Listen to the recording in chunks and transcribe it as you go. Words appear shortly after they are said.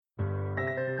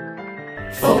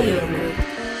Folio Group.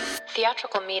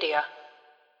 Theatrical media.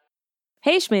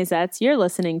 Hey Schmazettes, you're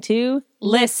listening to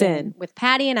Listen with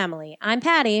Patty and Emily. I'm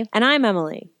Patty. And I'm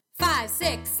Emily. 5,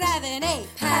 6, 7, 8.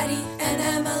 Patty and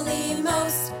Emily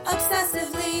most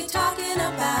obsessively talking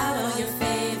about all your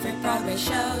favorite Broadway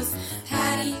shows.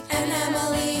 Patty and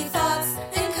Emily thoughts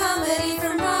and comedy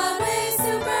from Broadway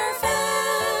super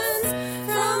fans.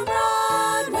 From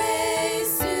Broadway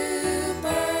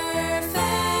super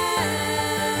fans.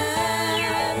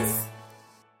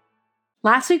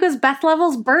 Last week was Beth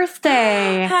Level's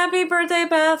birthday. Happy birthday,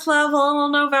 Beth Level,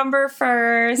 November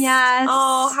 1st. Yes.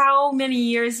 Oh, how many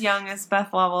years young is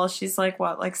Beth Level? She's like,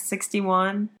 what, like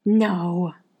 61?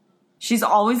 No. She's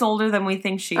always older than we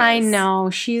think she is. I know.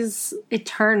 She's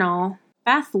eternal.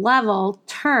 Beth Level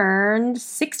turned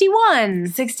 61.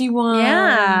 61.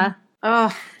 Yeah.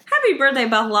 Oh, Happy birthday,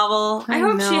 Beth Level. I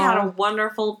hope she know. had a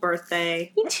wonderful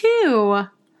birthday. me too. I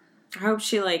hope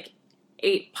she,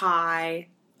 ate pie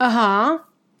Uh-huh.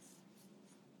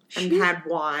 and had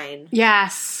wine.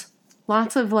 Yes.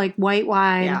 Lots of, white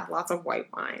wine. Yeah, lots of white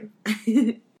wine.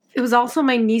 It was also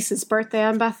my niece's birthday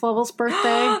on Beth Level's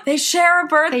birthday. They share a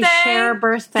birthday? They share a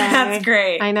birthday. That's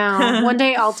great. I know. One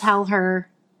day I'll tell her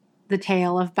the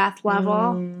tale of Beth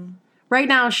Level. Right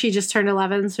now she just turned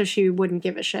 11, so she wouldn't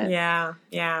give a shit. Yeah.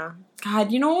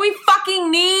 God, you know what we fucking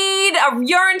need? A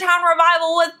Urinetown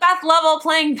revival with Beth Level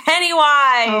playing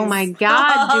Pennywise. Oh my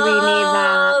God, do we need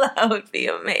that? That would be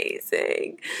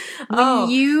amazing. When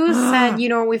you said, you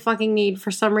know what we fucking need,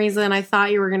 for some reason I thought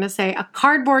you were going to say a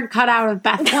cardboard cutout of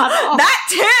Beth Level. That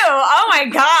too! Oh my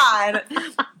God.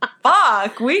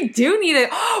 Fuck, we do need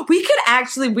it. We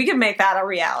could make that a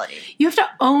reality. You have to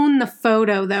own the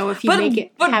photo, though, if you make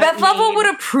it. But have Beth it Level made.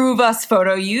 would approve us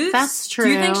photo use. That's true.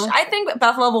 Do you think? I think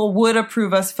Beth Level would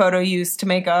approve us photo use to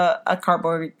make a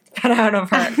cardboard cutout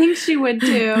of I her. think she would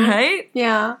too. Right?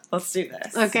 Yeah. Let's do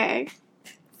this. Okay.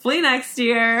 Flee next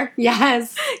year.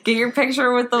 Yes. Get your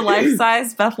picture with the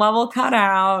life-size Beth Level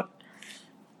cutout.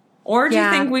 Or do you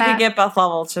think we could get Beth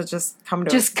Level to just come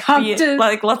to Just us? come to...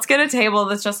 Let's get a table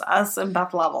that's just us and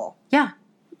Beth Level. Yeah.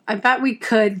 I bet we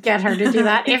could get her to do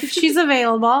that if she's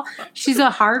available. She's a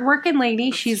hard-working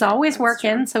lady. She's always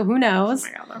working, so who knows? Oh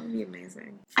my God, that would be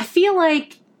amazing. I feel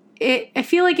like,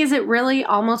 is it really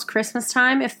almost Christmas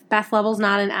time if Beth Level's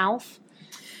not an elf?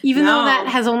 Even though that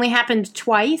has only happened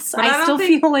twice, But I still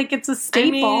feel like it's a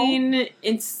staple. I mean,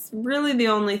 it's really the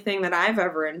only thing that I've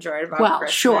ever enjoyed about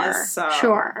Christmas.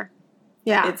 Sure.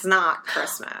 Yeah. It's not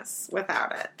Christmas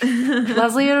without it.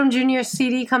 Leslie Odom Jr.'s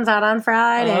CD comes out on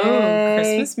Friday. Oh,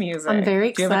 Christmas music. I'm very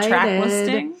excited. Do you have a track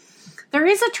listing? There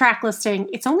is a track listing.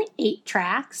 It's only 8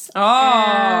 tracks. Oh.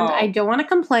 And I don't want to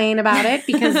complain about it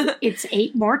because it's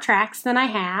 8 more tracks than I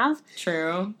have.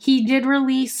 True. He did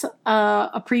release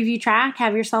a preview track,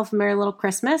 Have Yourself a Merry Little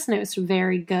Christmas, and it was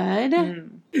very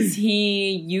good. Is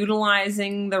he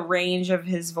utilizing the range of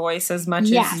his voice as much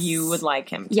as you would like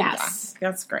him to? Yes. Yeah.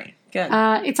 That's great. Good.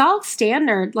 It's all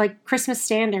standard, like Christmas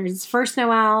standards. First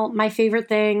Noel, My Favorite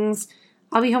Things,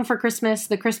 I'll Be Home for Christmas,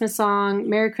 The Christmas Song,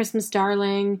 Merry Christmas,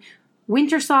 Darling,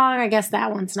 Winter Song, I guess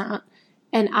that one's not,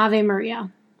 and Ave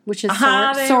Maria, which is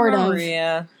sort of.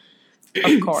 Maria.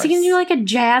 Of course. So you can do like a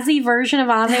jazzy version of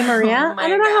Ave Maria? I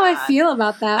don't know how I feel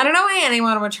about that. I don't know why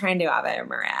anyone would try and do Ave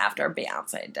Maria after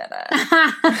Beyonce did it.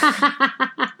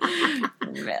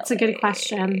 Really? It's a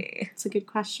good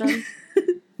question.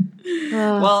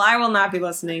 Well, I will not be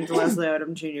listening to Leslie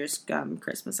Odom Jr.'s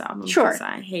Christmas album. Sure. Because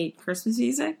I hate Christmas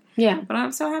music. Yeah. But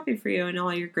I'm so happy for you and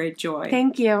all your great joy.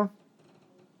 Thank you.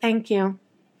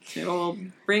 It will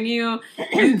bring you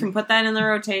can put that in the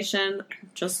rotation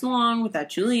just along with that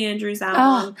Julie Andrews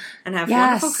album and have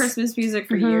wonderful Christmas music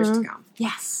for years to come.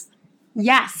 Yes.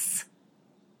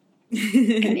 And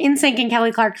NSYNC and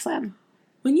Kelly Clarkson.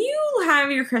 When you have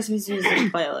your Christmas music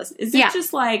playlist, is it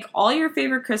just like all your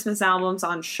favorite Christmas albums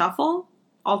on shuffle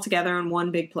all together in one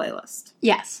big playlist?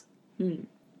 Yes.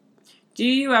 Do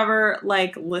you ever,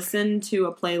 listen to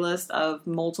a playlist of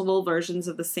multiple versions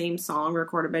of the same song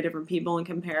recorded by different people and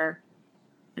compare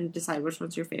and decide which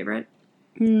one's your favorite?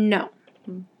 No.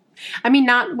 I mean,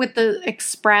 not with the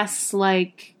express,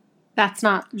 that's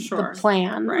not the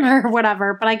plan or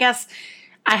whatever. But I guess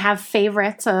I have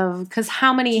favorites because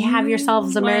how many Have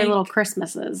Yourselves a Merry Little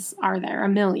Christmases are there?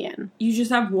 1 million. You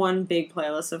just have one big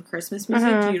playlist of Christmas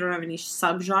music? You don't have any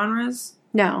subgenres?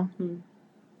 No.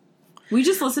 We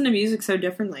just listen to music so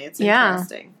differently. It's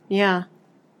interesting. Yeah.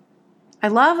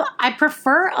 I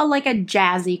prefer a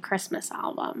jazzy Christmas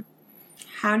album.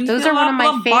 How do you Those feel are one of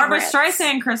my Barbara favorites.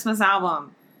 Streisand Christmas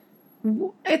album?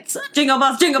 It's Jingle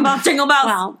bells, jingle bells, jingle bells.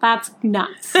 well, that's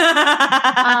nuts.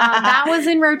 That was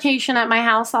in rotation at my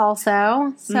house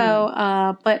also.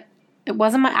 So, but it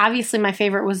wasn't obviously my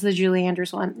favorite was the Julie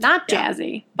Andrews one. Not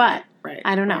jazzy, but Right.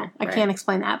 I don't know. Right. I can't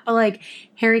explain that. But like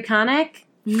Harry Connick,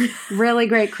 really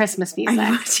great Christmas music.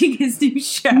 I'm watching his new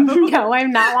show. No,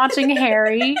 I'm not watching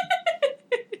Harry.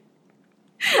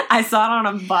 I saw it on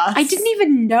a bus. I didn't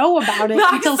even know about it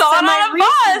I until saw it on a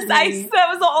bus. semi-recently. That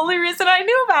was the only reason I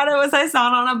knew about it was I saw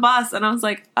it on a bus, and I was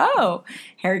like, "Oh,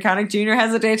 Harry Connick Jr.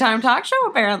 has a daytime talk show."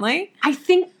 Apparently, I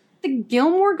think the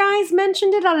Gilmore guys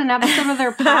mentioned it on an episode of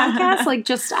their podcast, like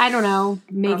just I don't know,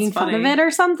 making That's fun of funny. it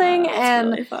or something, That's and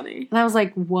really funny. I was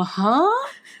like, "What?"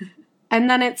 And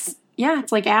then it's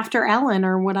like after Ellen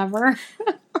or whatever.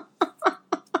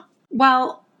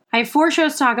 Well, I have 4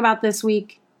 shows to talk about this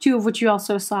week, 2 of which you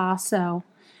also saw. So,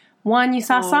 1 you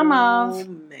saw some of. Oh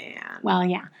man. Well,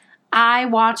 yeah, I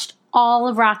watched all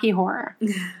of Rocky Horror.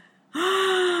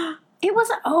 It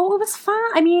was fun.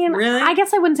 I mean, Really? I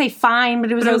guess I wouldn't say fine,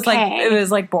 but it was okay. like it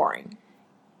was like boring.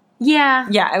 Yeah.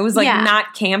 Yeah, it was like Yeah.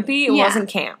 not campy. It Yeah. wasn't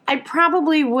camp. I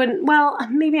probably wouldn't. Well,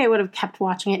 maybe I would have kept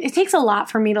watching it. It takes a lot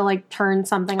for me to like turn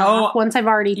something off once I've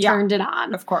already yeah. turned it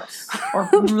on. Of course. Or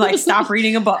like stop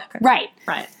reading a book. Right.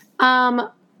 Right.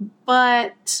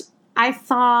 But I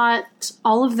thought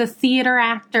all of the theater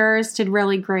actors did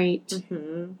really great.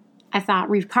 Mm-hmm. I thought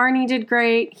Reeve Carney did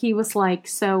great. He was like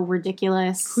so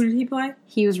ridiculous. Who did he play?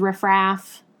 He was Riff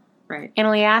Raff. Right.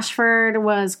 Annalie Ashford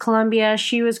was Columbia.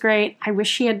 She was great. I wish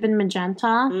she had been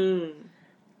Magenta.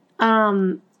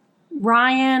 Ryan,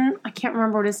 I can't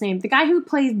remember what his name. The guy who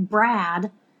plays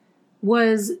Brad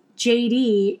was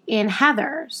JD in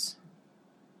Heathers.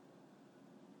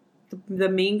 The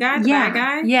mean guy? The bad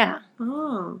guy? Yeah.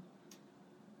 Oh.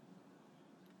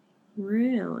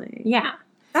 Really? Yeah.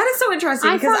 That is so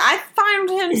interesting because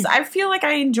I feel like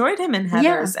I enjoyed him in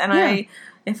Heathers, and I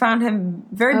found him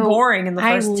very boring in the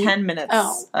first 10 minutes.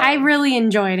 I really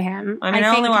enjoyed him. I mean,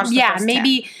 I only watched the first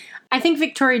 10. I think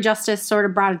Victoria Justice sort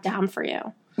of brought it down for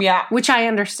you. Yeah. Which I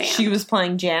understand. She was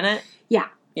playing Janet. Yeah.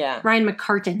 Yeah. Ryan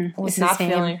McCartan I was is his not name.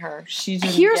 feeling her. She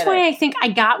didn't Here's get why it. I think I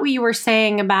got what you were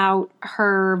saying about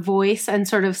her voice and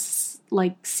sort of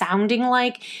like sounding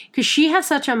like, because she has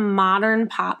such a modern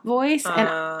pop voice, and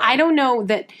I don't know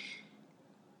that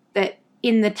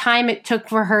in the time it took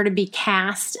for her to be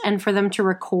cast and for them to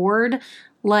record,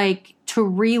 like to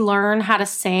relearn how to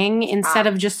sing instead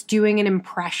of just doing an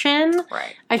impression.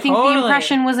 Right. I think the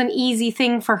impression was an easy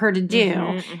thing for her to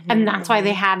do, and that's why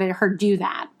they had her do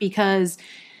that, because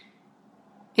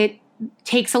it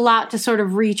takes a lot to sort of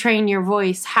retrain your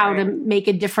voice how to make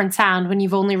a different sound when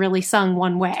you've only really sung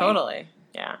one way. Totally.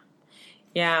 Yeah.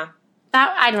 Yeah.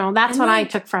 That I don't know. That's what I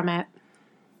took from it.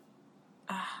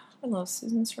 I love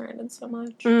Susan Sarandon so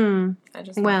much. I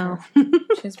just Well, love her.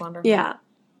 She's wonderful. yeah,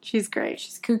 she's great.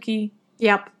 She's kooky.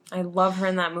 Yep, I love her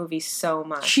in that movie so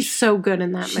much. she's so good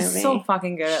in that movie. She's so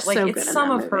fucking good. She's Like so it's good in some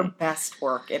that of her movie. best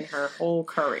work in her whole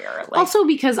career. Like, Also,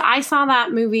 because I saw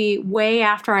that movie way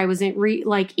after I was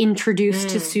introduced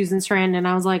to Susan Sarandon,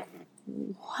 I was like,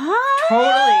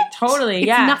 "What? totally, It's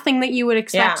yeah. nothing that you would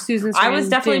expect Susan Sarandon I was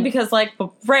definitely to do. because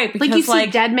because Like you see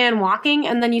Dead Man Walking,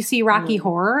 and then you see Rocky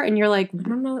Horror, and you're like, I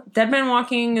don't know. Dead Man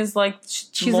Walking is like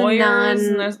She's a lawyers nun.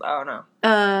 and there's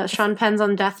no. Sean Penn's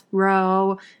on death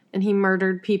row, and he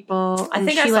murdered people. I and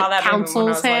think she, I saw that movie when I counsels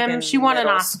was, like, him. in She won an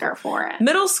middle Oscar for it.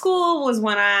 Middle school was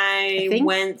when I think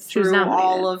went she was through nominated.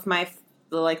 all of my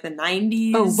the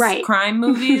 90s Oh, right. crime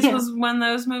movies Yeah. was when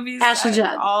those movies Ashley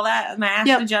Judd. all that my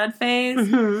Ashley Judd phase.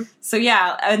 Mhm. So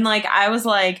yeah, and like I was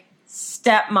like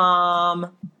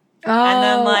stepmom. Oh, And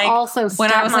then, like, also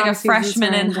when I was like a Stepmom Susan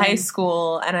freshman in Sarandon. high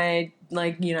school and I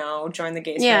like, joined the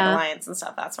Gay Straight Yeah. Alliance and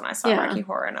stuff, that's when I saw Yeah. Rocky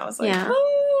Horror and I was like, Yeah.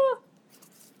 "Ah."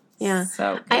 Yeah.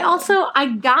 So good. I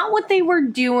got what they were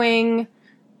doing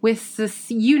with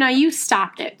you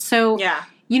stopped it. So yeah.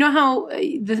 you know how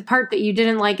the part that you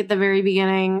didn't like at the very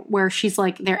beginning where she's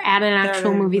like, they're at an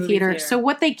actual in a movie theater. theater. So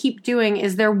what they keep doing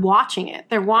is they're watching it.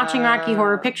 They're watching Rocky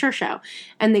Horror Picture Show.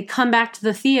 And they come back to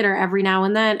the theater every now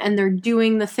and then and they're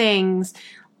doing the things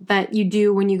that you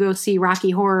do when you go see Rocky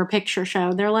Horror Picture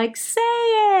Show. They're like, say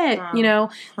it!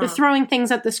 They're throwing things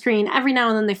at the screen. Every now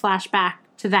and then they flash back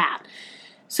to that.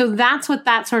 So that's what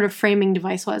that sort of framing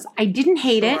device was. I didn't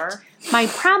hate it. Sure. My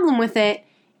problem with it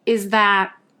is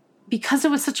that because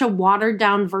it was such a watered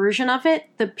down version of it,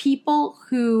 the people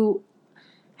who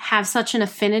have such an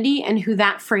affinity and who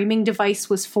that framing device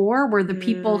was for were the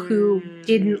people who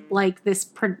didn't like this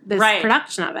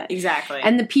production of it. Exactly.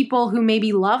 And the people who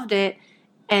maybe loved it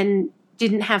and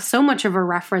didn't have so much of a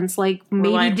reference, like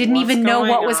maybe Like, didn't what's even know what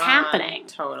going was on? happening.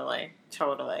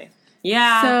 Totally.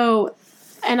 Yeah. So,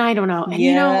 and I don't know. And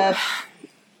you know,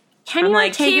 Kenny I'm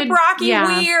like, Ortega, keep Rocky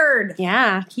weird.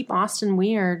 Yeah, keep Austin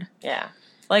weird. Yeah.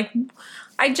 Like,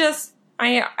 I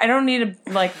don't need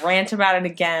to, like, rant about it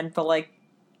again, but, like,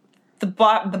 the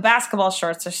basketball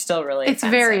shorts are still really It's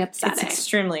offensive. very upsetting. It's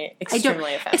extremely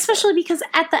offensive. Especially because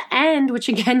at the end, which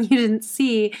again you didn't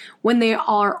see, when they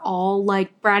are all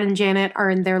like Brad and Janet are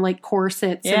in their like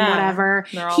corsets and whatever.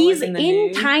 He's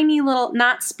in tiny little,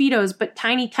 not Speedos, but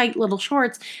tiny tight little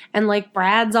shorts, and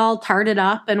Brad's all tarted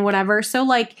up and whatever. So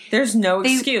like there's no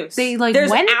excuse. They went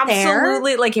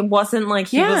absolutely there. It wasn't like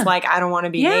he was like, I don't want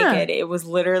to be naked. It was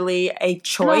literally a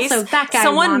choice. Also, that guy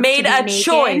someone made a naked.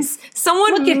 choice.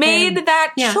 Someone made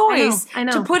that choice I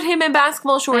know. to put him in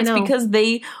basketball shorts because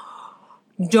they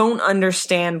don't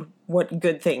understand what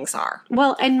good things are.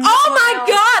 Well, and oh my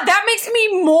god, that makes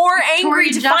me more angry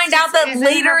to find out that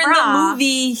later in the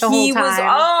movie he was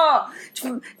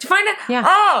to find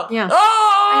out I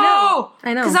know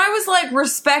because I was like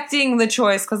respecting the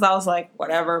choice because I was like,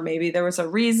 whatever, maybe there was a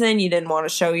reason you didn't want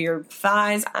to show your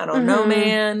thighs. I don't know,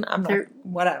 man. I'm not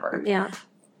whatever. Yeah.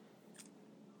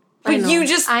 But you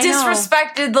just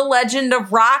disrespected the legend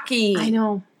of Rocky. I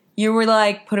know. You were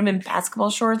like, put him in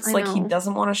basketball shorts like he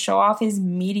doesn't want to show off his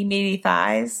meaty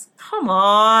thighs. Come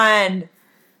on.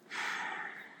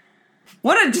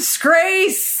 What a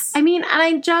disgrace. I mean,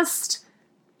 and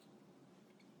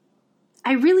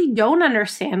I really don't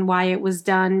understand why it was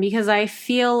done because I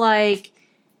feel like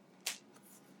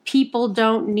people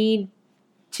don't need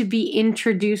to be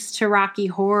introduced to Rocky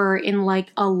Horror in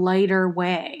like a lighter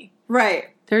way. Right.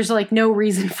 There's like no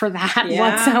reason for that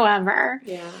whatsoever.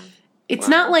 Yeah. It's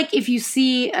not like if you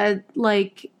see a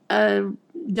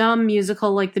dumb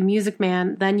musical like The Music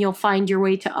Man, then you'll find your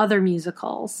way to other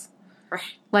musicals. Right.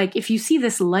 Like if you see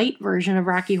this light version of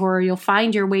Rocky Horror, you'll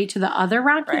find your way to the other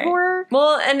Rocky Horror.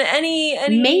 Well, and any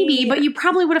maybe, but you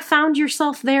probably would have found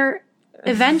yourself there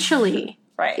eventually.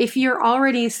 Right. If you're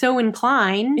already so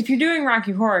inclined. If you're doing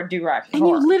Rocky Horror, do Rocky Horror. And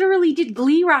you literally did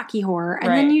Glee Rocky Horror.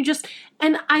 And then you just...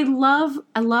 And I love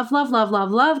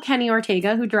Kenny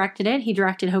Ortega, who directed it. He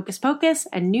directed Hocus Pocus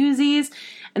and Newsies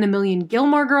and a million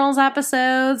Gilmore Girls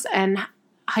episodes and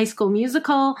High School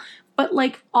Musical. But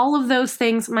like all of those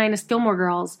things, minus Gilmore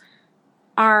Girls,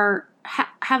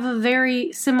 have a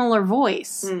very similar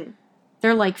voice. Mm.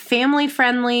 They're like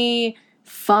family-friendly,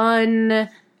 fun.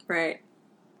 Right.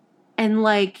 And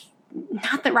like,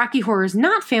 not that Rocky Horror is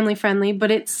not family friendly, but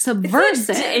it's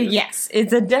subversive.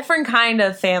 It's a different kind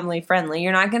of family friendly.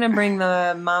 You're not going to bring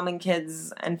the mom and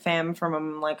kids and fam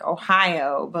from like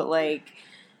Ohio, but like,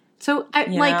 so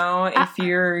if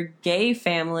you're gay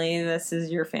family, this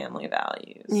is your family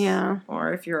values. Yeah.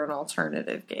 Or if you're an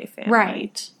alternative gay family,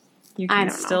 right? You can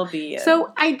still be.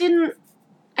 So I didn't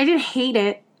hate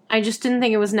it. I just didn't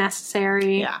think it was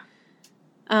necessary. Yeah.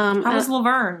 How was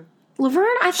Laverne? Laverne,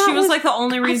 I thought she was like the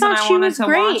only reason I wanted to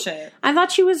watch it. I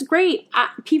thought she was great.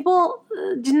 People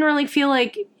didn't really feel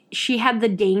like she had the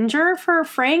danger for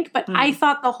Frank, but I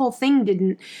thought the whole thing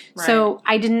didn't. Right. So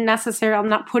I didn't necessarily, I'm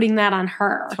not putting that on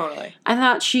her. Totally. I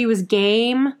thought she was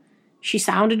game. She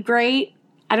sounded great.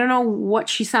 I don't know what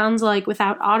she sounds like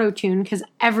without auto-tune because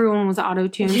everyone was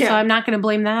auto-tuned. Yeah. So I'm not going to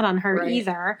blame that on her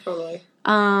either. Totally.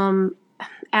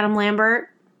 Adam Lambert,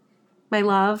 my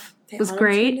love, was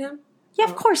great. Him? Yeah,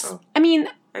 of course. Oh. I mean,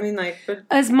 like, but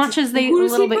as much as they a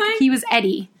little bit, he was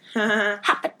Eddie. He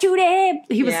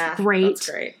was great. That's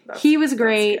great. He was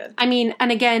great. I mean,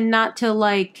 and again, not to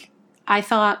like, I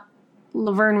thought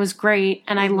Laverne was great,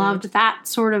 and I loved that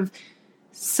sort of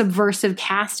subversive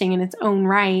casting in its own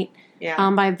right. Yeah.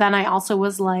 By then, I also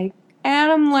was like,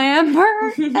 Adam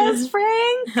Lambert as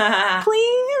Frank,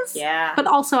 please. Yeah. But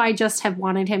also, I just have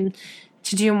wanted him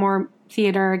to do more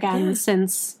theater again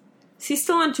since. Is he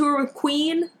still on tour with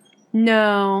Queen?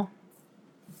 No.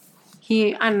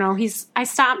 I don't know.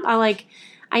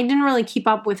 I didn't really keep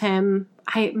up with him.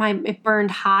 It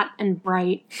burned hot and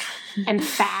bright and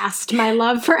fast. My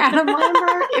love for Adam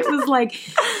Lambert. It was like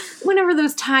whenever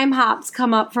those time hops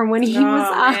come up from when he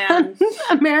was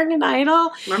on American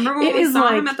Idol. Remember when we saw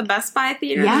him at the Best Buy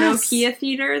Theater, the Nokia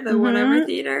Theater, the whatever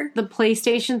theater? The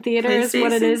PlayStation Theater is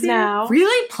what it is now.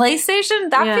 Really?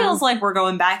 PlayStation? That feels like we're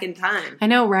going back in time. I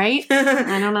know, right?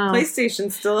 I don't know.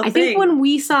 PlayStation's still a thing. I think when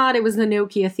we saw it was the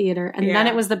Nokia Theater, and then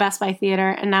it was the Best Buy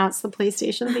Theater, and now it's the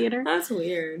PlayStation Theater. That's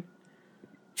weird.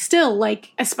 Still,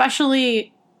 like,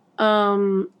 especially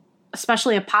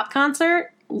a pop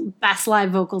concert, best live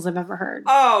vocals I've ever heard.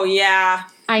 Oh, yeah.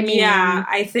 I mean... Yeah,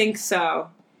 I think so.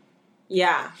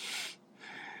 Yeah.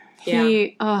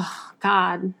 Oh,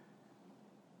 God.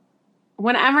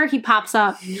 whenever he pops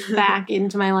up back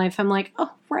into my life, I'm like,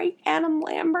 oh, right, Adam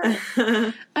Lambert.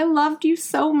 I loved you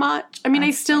so much. I mean,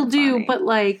 I still do, but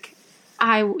like,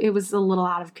 it was a little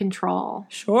out of control.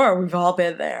 Sure, we've all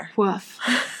been there. Woof.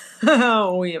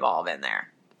 We've all been there.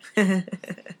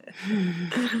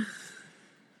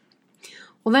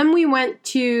 Well, then we went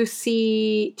to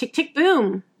see Tick, Tick,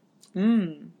 Boom.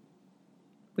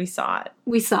 We saw it.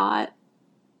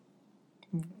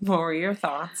 What were your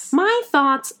thoughts? My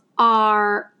thoughts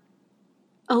are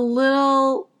a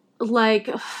little like...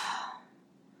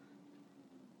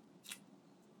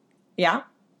 Yeah?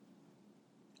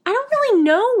 I don't really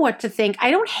know what to think. I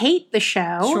don't hate the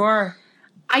show. Sure.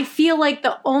 I feel like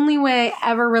the only way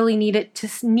I ever really need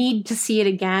to see it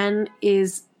again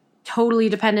is totally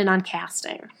dependent on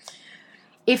casting.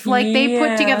 If they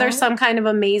put together some kind of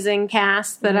amazing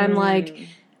cast that I'm like,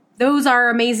 those are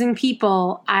amazing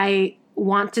people, I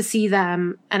want to see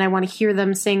them and I want to hear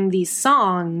them sing these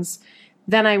songs,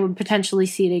 then I would potentially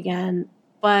see it again.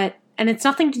 And it's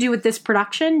nothing to do with this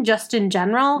production, just in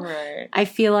general. Right. I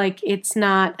feel like it's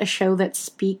not a show that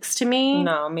speaks to me.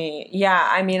 No, me. Yeah,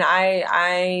 I mean,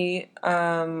 I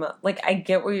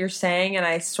get what you're saying, and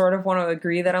I sort of want to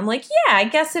agree that I'm like, yeah, I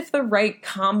guess if the right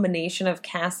combination of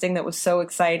casting that was so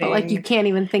exciting. But you can't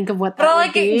even think of what that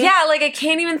would be. Yeah, I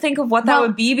can't even think of what that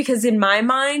would be, because in my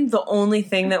mind, the only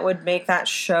thing that would make that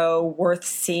show worth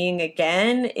seeing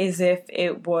again is if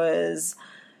it was,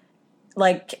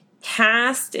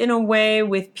 cast in a way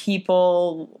with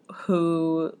people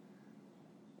who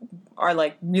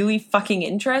are really fucking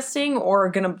interesting, or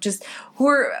gonna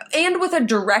and with a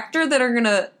director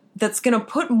that's gonna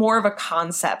put more of a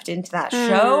concept into that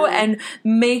show and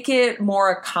make it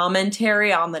more a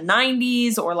commentary on the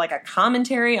 90s, or a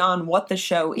commentary on what the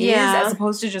show is, as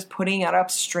opposed to just putting it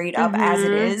up straight up as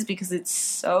it is, because it's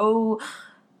so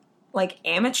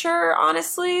amateur,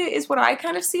 honestly, is what I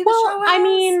kind of see the show as. I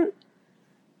mean,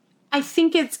 I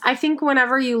think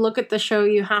whenever you look at the show,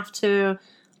 you have to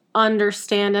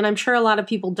understand, and I'm sure a lot of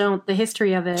people don't, the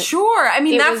history of it. Sure. I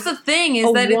mean, that's the thing,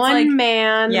 is that it's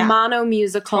one-man mono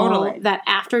musical that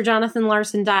after Jonathan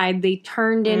Larson died, they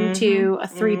turned into a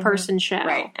three-person show.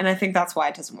 Right. And I think that's why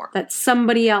it doesn't work. That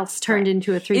somebody else turned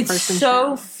into a three-person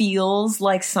show. It so feels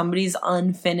like somebody's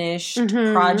unfinished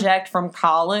project from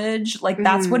college.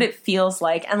 That's what it feels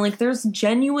like. And there's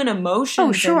genuine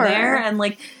emotions in there.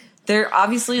 And they're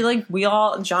obviously,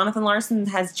 Jonathan Larson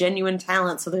has genuine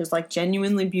talent, so there's,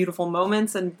 genuinely beautiful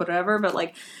moments and whatever, but,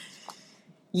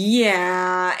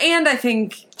 yeah. And I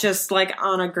think just,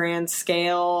 on a grand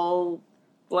scale,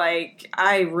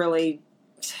 I really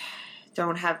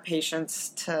don't have patience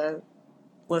to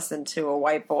listen to a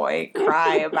white boy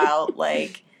cry about,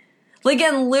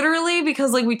 and literally,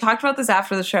 because, we talked about this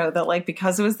after the show, that,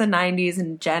 because it was the 90s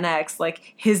and Gen X,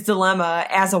 his dilemma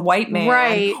as a white man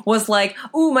was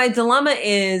ooh, my dilemma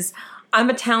is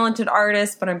I'm a talented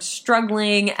artist, but I'm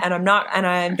struggling, and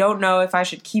I don't know if I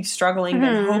should keep struggling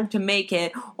and hope to make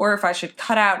it, or if I should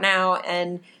cut out now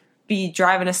and be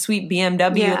driving a sweet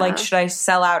BMW. Yeah. Should I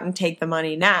sell out and take the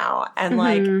money now?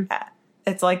 And,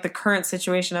 it's the current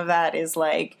situation of that is,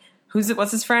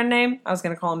 what's his friend name? I was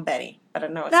going to call him Benny. I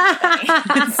don't know. It's not Benny.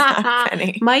 It's not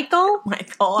Benny. Michael? I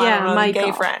don't know. Michael.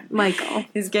 His gay friend. Michael.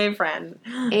 His gay friend.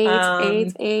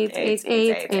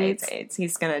 AIDS.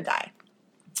 He's going to die.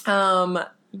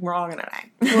 We're all going to die.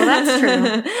 Well, that's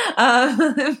true.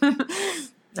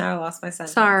 Now I lost my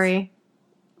sentence. Sorry.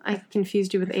 I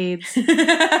confused you with AIDS.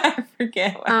 I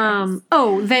forget what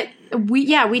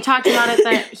we talked about it,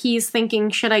 that he's thinking,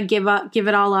 should I give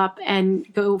it all up and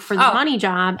go for the money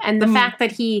job? And the fact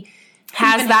that he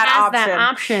has that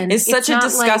option is such a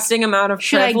disgusting amount of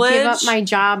privilege. Should I give up my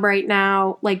job right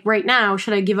now? Right now,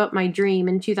 should I give up my dream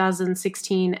in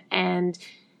 2016 and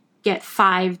get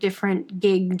 5 different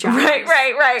gig jobs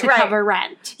to cover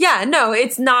rent? Yeah, no,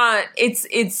 it's not.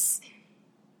 It's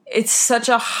such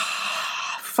a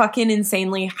fucking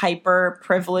insanely hyper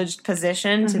privileged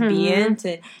position to be in,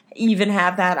 to even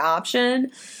have that option,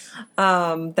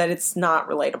 that it's not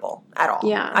relatable at all.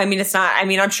 Yeah. I mean, it's not. I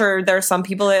mean, I'm sure there are some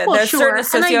people there's certain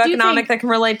socioeconomic that can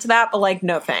relate to that, but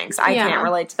no thanks. I can't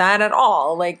relate to that at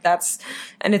all.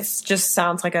 And it's just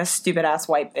sounds like a stupid ass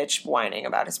white bitch whining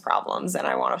about his problems, and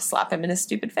I want to slap him in his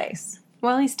stupid face.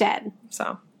 Well, he's dead.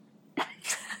 So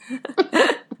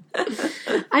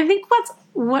I think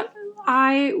what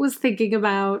I was thinking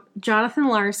about Jonathan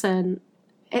Larson,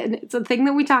 and it's a thing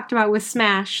that we talked about with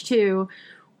Smash too,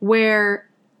 where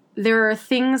there are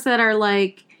things that are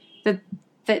that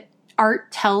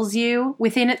art tells you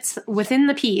within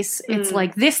the piece. It's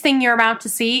this thing you're about to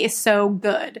see is so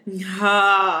good.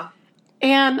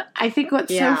 And I think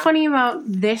what's so funny about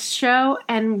this show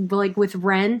and like with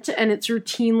Rent, and it's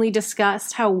routinely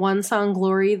discussed how One Song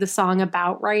Glory, the song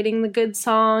about writing the good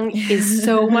song, is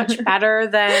so much better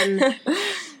than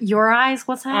Your Eyes.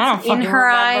 What's that? In Her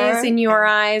Eyes, In Your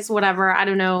Eyes, whatever. I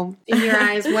don't know. In Your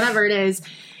Eyes, whatever it is.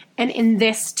 And in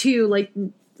this too, like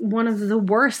one of the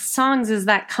worst songs is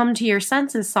that Come to Your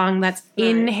Senses song that's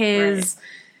in his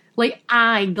like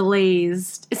eye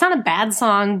glazed. It's not a bad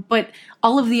song, but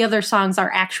all of the other songs are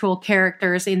actual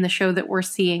characters in the show that we're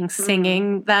seeing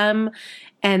singing them.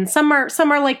 And some are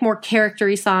like more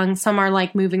character-y songs, some are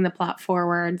like moving the plot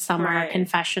forward, some are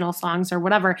confessional songs or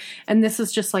whatever. And this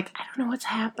is just like, I don't know what's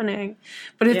happening.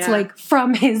 But it's like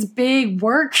from his big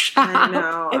workshop. I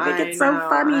know. I think it's so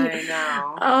funny. I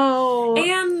know. Oh.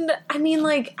 And I mean,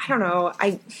 like, I don't know.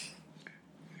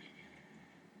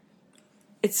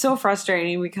 It's so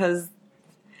frustrating because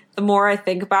the more I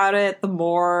think about it, the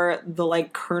more the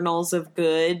like kernels of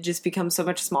good just become so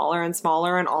much smaller and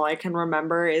smaller, and all I can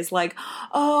remember is like,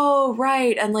 oh,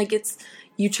 right, and like it's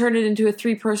you turn it into a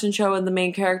 3-person show and the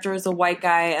main character is a white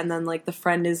guy and then like the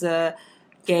friend is a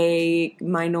gay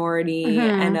minority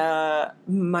and a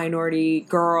minority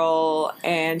girl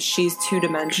and she's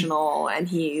 2-dimensional and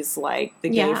he's like the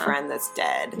gay friend that's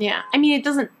dead. Yeah. I mean, it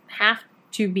doesn't have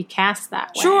to be cast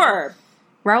that way. Sure.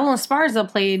 Raul Esparza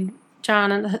played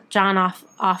John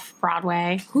off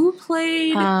Broadway. Who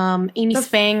played Amy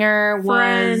Spanger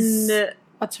was friend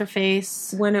what's her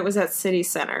face when it was at City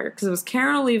Center, because it was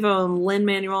Karen Olivo and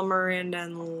Lin-Manuel Miranda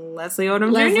and Leslie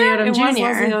Odom Jr.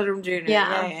 Leslie Odom Jr.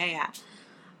 Yeah.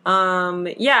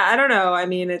 I don't know. I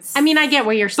mean, I get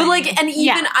what you're saying. But like, and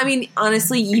even, I mean,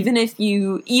 honestly, even if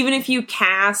you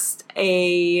cast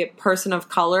a person of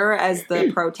color as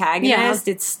the protagonist,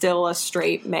 it's still a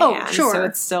straight man. Oh, sure. So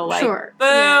it's still like,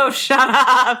 boo, shut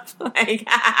up. Like,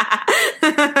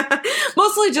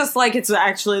 mostly just like, it's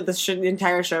actually, the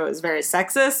entire show is very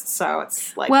sexist. So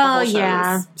it's like, the whole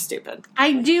show is stupid.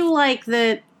 I do like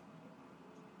that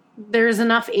there's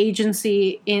enough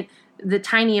agency in the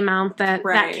tiny amount that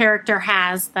that character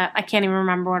has that I can't even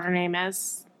remember what her name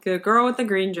is. The girl with the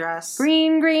green dress.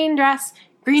 Green dress.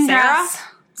 Green Sarah? dress.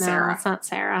 No, Sarah. it's not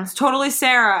Sarah. It's totally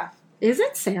Sarah. Is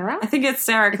it Sarah? I think it's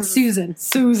Sarah. It's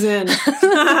Susan.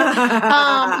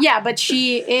 Yeah, but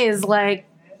she is like,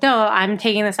 no, I'm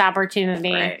taking this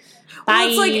opportunity. Right.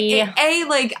 Bye. Well, it's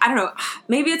like, I don't know.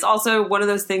 Maybe it's also one of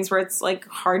those things where it's like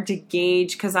hard to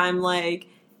gauge because I'm like,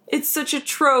 it's such a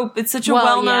trope. It's such a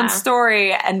well-known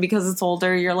story. And because it's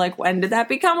older, you're like, when did that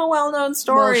become a well-known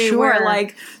story? Well, sure. Where,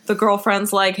 like, the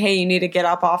girlfriend's like, hey, you need to get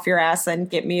up off your ass and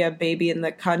get me a baby in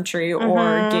the country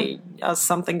or get us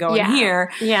something going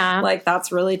here. Yeah. Like, that's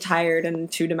really tired and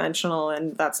 2-dimensional,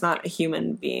 and that's not a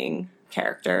human being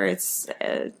character. It's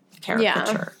a caricature.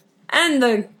 Yeah. And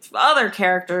the other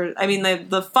characters, I mean,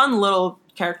 the fun little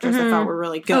characters I thought were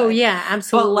really good. Oh, yeah,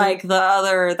 absolutely. But, like,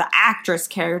 the actress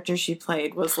character she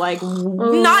played was, like,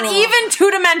 not even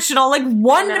 2-dimensional, like,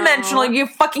 1-dimensional. Are you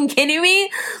fucking kidding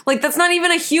me? Like, that's not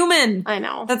even a human. I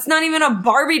know. That's not even a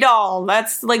Barbie doll.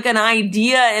 That's, like, an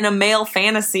idea in a male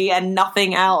fantasy and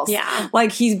nothing else. Yeah.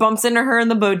 Like, he bumps into her in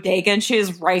the bodega and she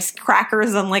has rice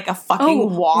crackers and, like, a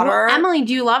fucking water. Well, Emily,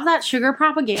 do you love that Sugar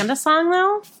Propaganda song,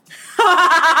 though?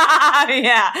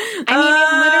 Yeah. I mean,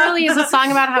 it literally is a song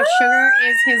about how sugar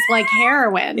is his, like,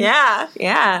 heroin. Yeah,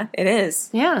 it is.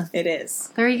 Yeah. It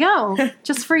is. There you go.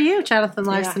 Just for you, Jonathan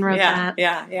Larson wrote that.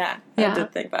 Yeah. I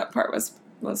did think that part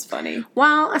was funny.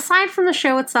 Well, aside from the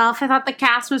show itself, I thought the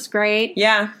cast was great.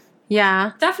 Yeah.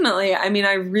 Yeah. Definitely. I mean,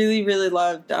 I really, really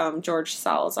loved George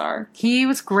Salazar. He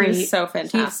was great. He's so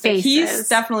fantastic. He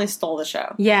definitely stole the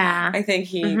show. Yeah. I think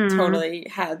he totally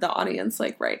had the audience,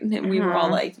 like, right in him. We were all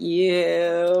like,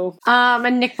 you.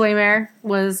 And Nick Bloemer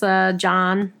was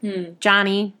John,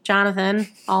 Johnny, Jonathan,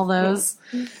 all those.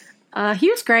 He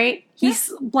was great.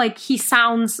 He's like, he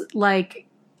sounds like,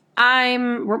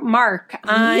 I'm Mark.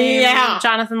 I'm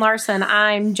Jonathan Larson.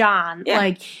 I'm John. Yeah.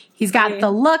 Like, he's got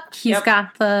the look. He's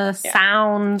got the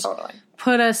sound. Totally.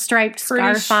 Put a striped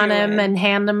scarf on him and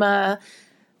hand him put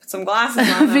some glasses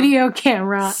on him. Video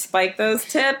camera. Spike those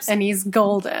tips. And he's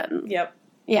golden. Yep.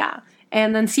 Yeah.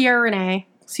 And then Ciara Renee,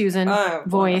 Susan,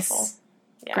 voice.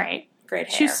 Yeah. Great. Great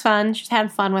hair. She was fun. She's having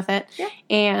fun with it. Yeah.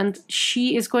 And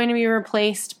she is going to be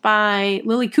replaced by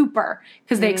Lily Cooper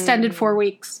because they extended 4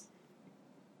 weeks.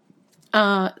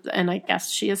 And I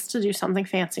guess she has to do something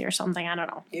fancy or something. I don't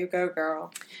know. You go,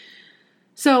 girl.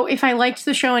 So if I liked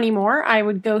the show anymore, I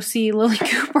would go see Lily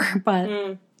Cooper,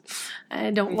 but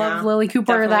I don't love Lily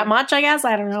Cooper that much, I guess.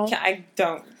 I don't know. I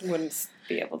wouldn't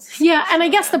be able to. Yeah, and I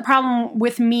guess the problem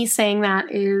with me saying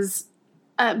that is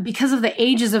because of the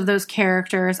ages of those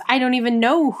characters, I don't even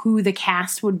know who the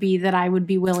cast would be that I would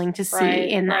be willing to see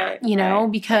in that, you know,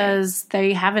 because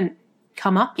they haven't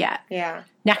come up yet. Yeah.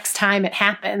 Next time it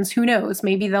happens, who knows?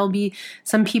 Maybe there'll be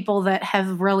some people that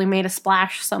have really made a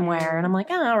splash somewhere, and I'm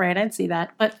like, oh, all right, I'd see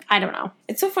that, but I don't know.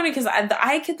 It's so funny because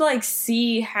I could like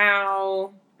see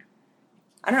how,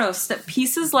 I don't know,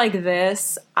 pieces like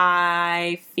this,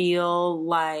 I feel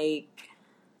like,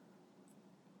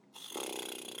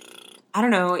 I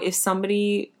don't know, if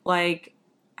somebody like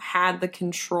had the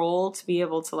control to be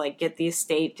able to like get the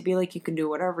estate to be like, you can do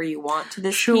whatever you want to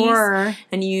this piece,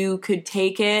 and you could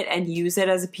take it and use it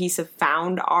as a piece of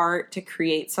found art to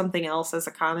create something else as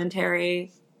a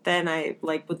commentary, then I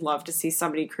like would love to see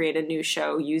somebody create a new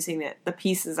show using the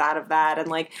pieces out of that and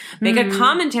like make a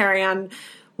commentary on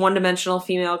one-dimensional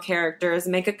female characters,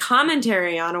 make a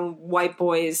commentary on a white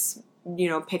boys, you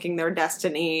know, picking their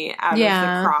destiny out of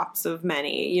the crops of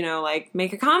many, you know, like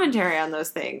make a commentary on those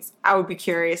things. I would be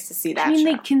curious to see that. I mean,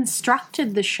 they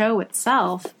constructed the show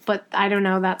itself, but I don't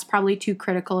know, that's probably too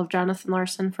critical of Jonathan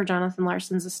Larson for Jonathan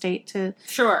Larson's estate to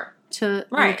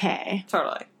okay.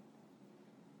 Totally.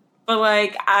 But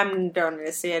like, I'm don't need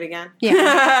to see it again.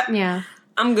 Yeah. Yeah.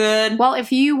 I'm good. Well,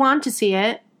 if you want to see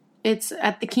it, it's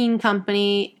at the Keene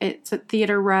Company. It's at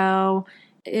Theater Row.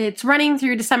 It's running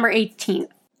through December 18th.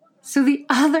 So the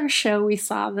other show we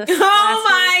saw this oh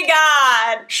my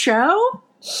god! Show?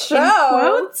 In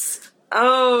quotes?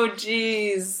 Oh,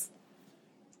 jeez.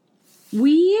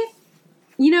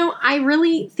 I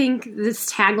really think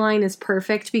this tagline is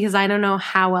perfect because I don't know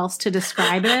how else to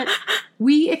describe it.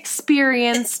 We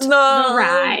experienced the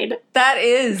ride. That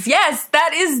is. Yes,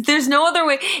 that is. There's no other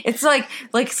way. It's like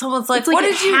someone's like, what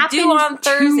did you do on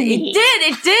Thursday?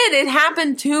 It did. It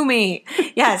happened to me.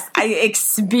 Yes, I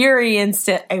experienced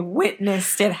it. I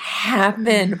witnessed it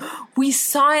happen. We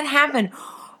saw it happen.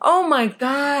 Oh my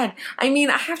God. I mean,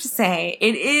 I have to say,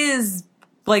 it is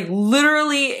like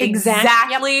literally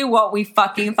exactly what we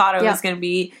fucking thought it was going to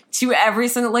be to every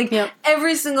single,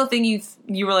 every single thing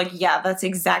you were like, yeah, that's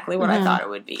exactly what I thought it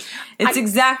would be. It's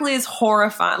exactly as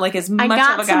horrifying, like as much of a goddamn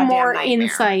nightmare. I got some more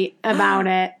insight about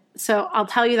it, so I'll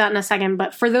tell you that in a second.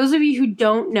 But for those of you who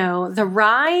don't know, the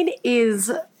ride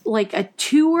is like a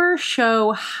tour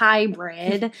show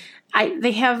hybrid.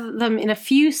 They have them in a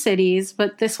few cities,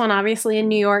 but this one obviously in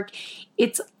New York.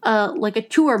 It's like a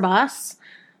tour bus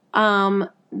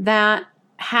that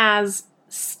has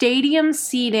stadium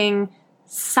seating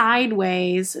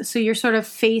sideways. So you're sort of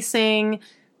facing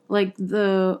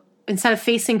instead of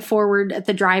facing forward at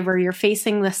the driver, you're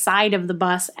facing the side of the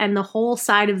bus, and the whole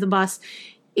side of the bus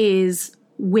is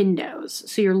windows.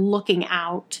 So you're looking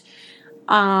out.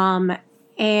 And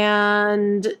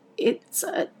it's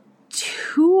a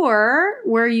tour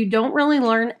where you don't really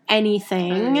learn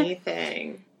anything.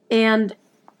 And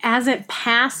as it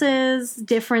passes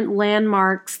different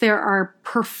landmarks, there are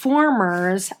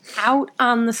performers out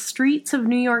on the streets of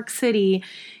New York City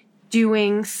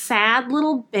doing sad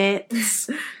little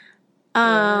bits.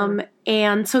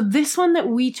 And so this one that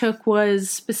we took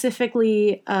was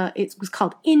specifically, it was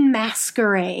called In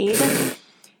Masquerade.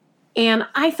 And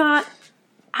I thought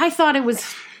it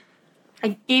was,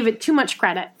 I gave it too much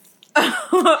credit.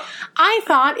 I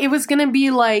thought it was going to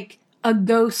be like a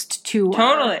ghost tour.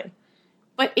 Totally.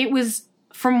 But it was,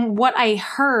 from what I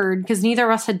heard, because neither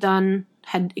of us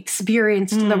had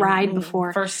experienced the ride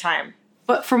before. First time.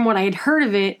 But from what I had heard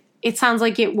of it, it sounds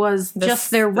like it was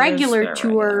just their regular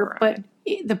tour, but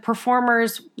the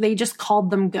performers, they just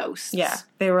called them ghosts. Yeah.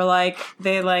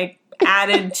 They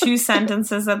added 2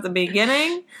 sentences at the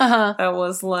beginning. That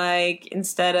was like,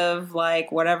 instead of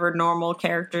like whatever normal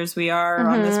characters we are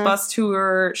on this bus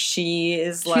tour,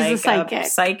 she's like a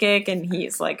psychic and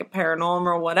he's like a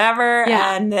paranormal whatever,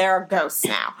 and they're ghosts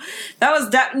now. That was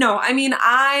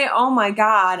oh my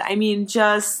God. I mean,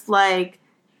 just like,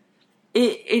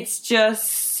 it's just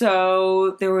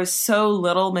so, there was so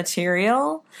little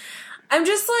material. I'm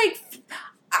just like,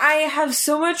 I have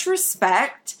so much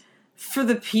respect for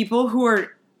the people who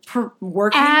are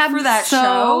working for that show.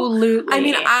 Absolutely. I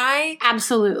mean,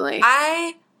 absolutely.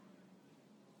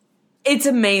 It's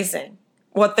amazing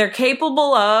what they're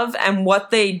capable of and what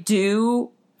they do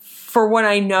for what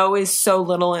I know is so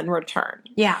little in return.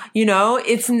 Yeah. You know,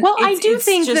 I do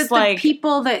think that the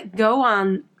people that go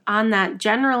on that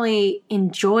generally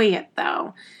enjoy it,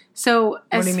 though. So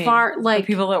as far like the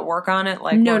people that work on it,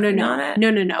 like no.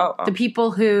 Oh. The people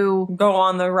who go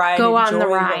on the ride,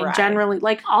 generally,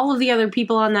 like all of the other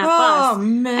people on that bus,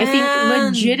 man. I think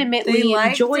legitimately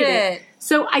enjoyed it.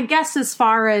 So I guess as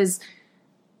far as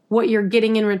what you're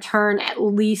getting in return, at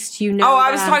least you know. Oh, I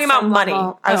was talking about money.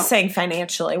 Level. I was saying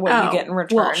financially, what you get in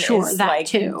return. Well, sure, is that like,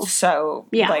 too. So,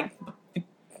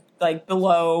 like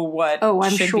below what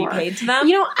should be paid to them.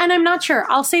 You know, and I'm not sure.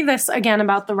 I'll say this again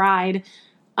about the ride,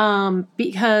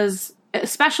 because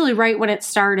especially right when it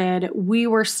started, we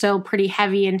were still pretty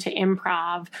heavy into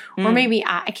improv, or maybe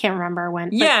I can't remember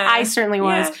when. But I certainly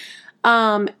was. Yeah.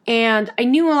 And I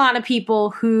knew a lot of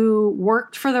people who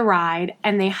worked for the ride,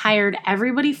 and they hired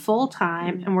everybody full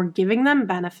time and were giving them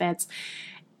benefits,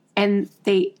 and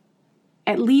they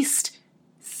at least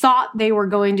thought they were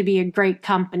going to be a great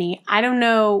company. I don't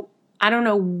know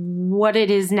what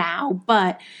it is now,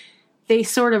 but they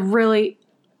sort of really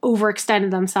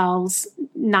overextended themselves,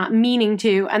 not meaning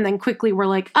to, and then quickly were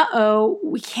like, uh-oh,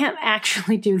 we can't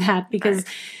actually do that because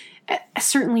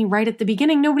certainly right at the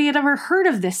beginning, nobody had ever heard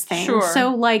of this thing. Sure.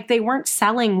 So, like, they weren't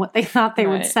selling what they thought they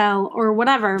would sell or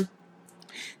whatever.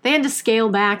 They had to scale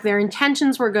back. Their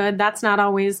intentions were good. That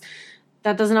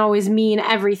doesn't always mean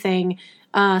everything.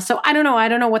 So I don't know. I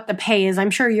don't know what the pay is. I'm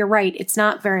sure you're right. It's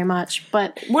not very much,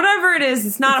 but whatever it is,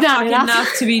 it's not fucking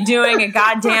enough to be doing a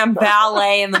goddamn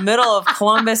ballet in the middle of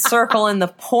Columbus Circle in the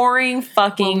pouring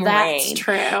fucking rain. That's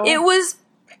true. It was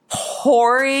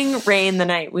pouring rain the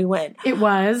night we went. It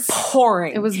was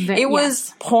pouring. It was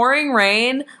was pouring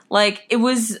rain. Like, it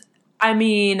was, I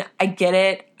mean, I get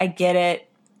it,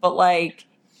 but like,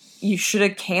 you should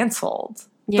have canceled.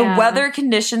 Yeah. The weather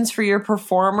conditions for your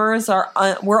performers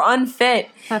were unfit.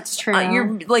 That's true.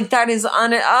 You're like, that is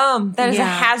a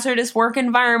hazardous work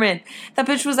environment. That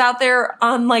bitch was out there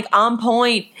on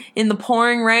point in the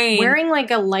pouring rain, wearing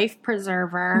like a life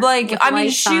preserver. Like, I mean,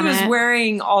 she was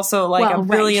wearing also like a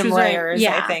billion layers,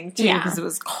 I think, too, because it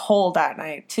was cold that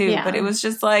night too. Yeah. But it was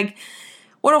just like,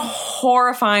 what a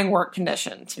horrifying work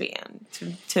condition to be in.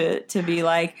 To be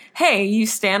like, hey, you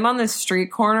stand on this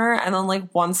street corner and then like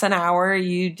once an hour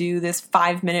you do this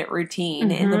 5-minute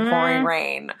routine in the pouring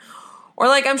rain. Or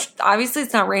like, obviously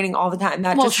it's not raining all the time.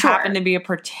 That just happened to be a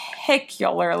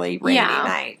particularly rainy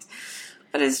night.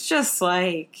 But it's just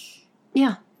like,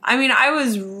 yeah. I mean,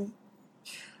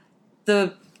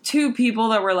 the two people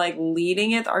that were like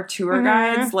leading it, our tour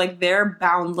guides, like their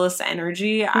boundless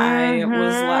energy, I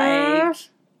was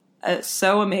like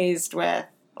so amazed with.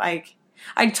 Like,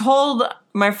 I told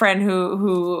my friend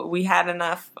who we had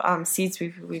enough seats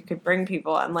we could bring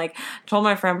people, and like told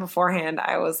my friend beforehand,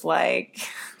 I was like,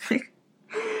 what did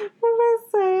I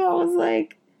say? I was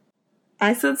like,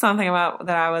 I said something about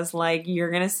that. I was like,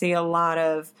 you're gonna see a lot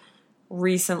of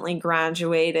recently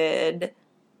graduated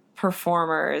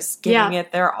performers giving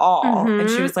it their all. And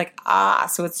she was like,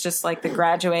 so it's just like the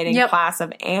graduating class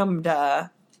of AMDA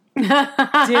doing it.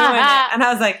 And I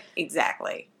was like,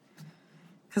 exactly.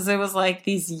 Because it was like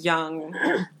these young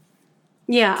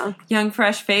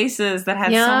fresh faces that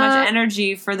had so much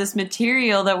energy for this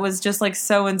material that was just like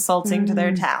so insulting to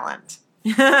their talent.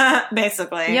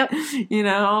 Basically. Yep. You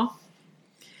know?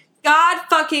 God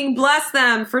fucking bless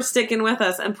them for sticking with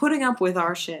us and putting up with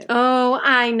our shit. Oh,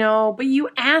 I know. But you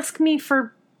ask me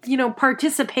for,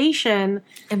 participation.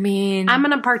 I mean, I'm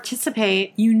going to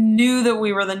participate. You knew that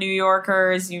we were the New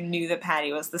Yorkers. You knew that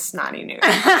Patty was the snotty New Yorker.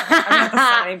 I'm not the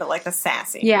snotty, but like the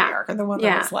sassy New Yorker. The one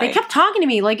that was like... They kept talking to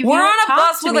me. Like, if we're you on a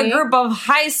bus with a group of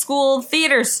high school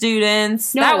theater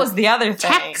students. No, that was the other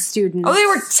thing. Tech students. Oh, they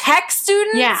were tech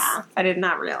students? Yeah. I did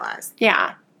not realize.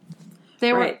 Yeah.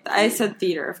 They were. I said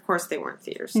theater. Of course, they weren't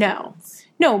theater students.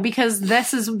 No, because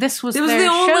this was their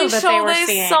show that they were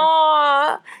seeing.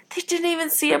 Saw. They didn't even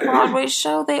see a Broadway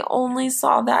show. They only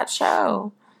saw that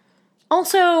show.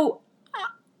 Also,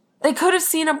 they could have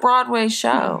seen a Broadway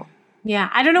show. Yeah,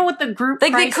 I don't know what the group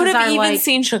prices are like. They could have even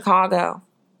seen Chicago.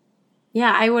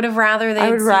 Yeah, I would have rather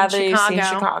they'd seen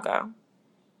Chicago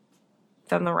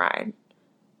than the ride.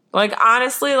 Like,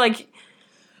 honestly, like,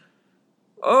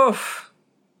 oof.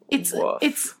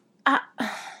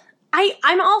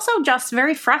 I'm also just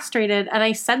very frustrated, and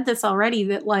I said this already,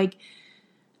 that like,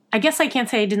 I guess I can't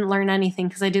say I didn't learn anything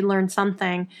because I did learn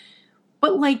something,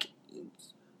 but like,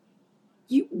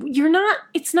 you're not,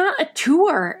 it's not a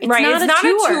tour. It's not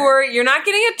a tour. You're not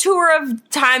getting a tour of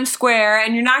Times Square,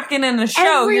 and you're not getting a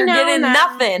show. You're getting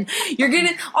nothing. You're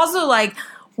getting, also like,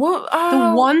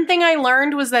 the one thing I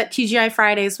learned was that TGI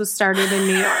Fridays was started in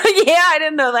New York. Yeah, I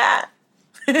didn't know that.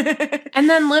 And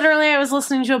then literally I was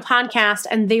listening to a podcast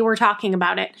and they were talking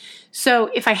about it. So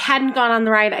if I hadn't gone on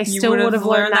the ride, I still would have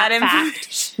learned that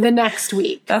fact the next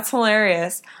week. That's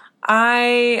hilarious.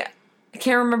 I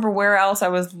can't remember where else I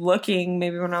was looking,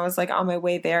 maybe when I was like on my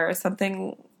way there or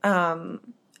something. And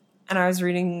I was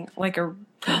reading like a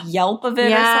Yelp of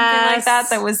it or something like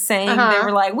that was saying they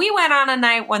were like, we went on a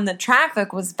night when the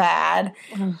traffic was bad,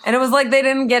 and it was like they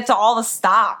didn't get to all the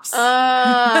stops.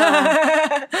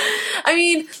 I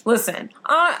mean, listen,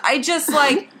 I just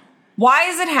like, why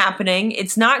is it happening?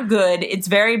 It's not good. It's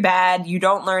very bad. You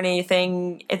don't learn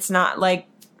anything. It's not like...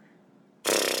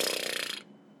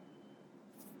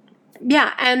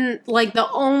 Yeah, and like the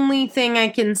only thing I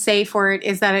can say for it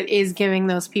is that it is giving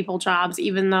those people jobs,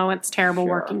 even though it's terrible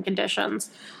working conditions.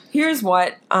 Here's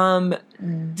what.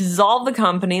 Dissolve the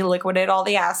company, liquidate all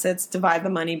the assets, divide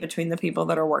the money between the people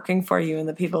that are working for you and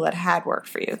the people that had worked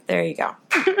for you. There you go.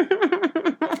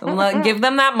 Give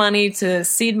them that money to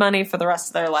seed money for the rest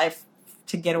of their life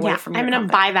to get away from your I'm going to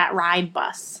buy that ride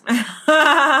bus.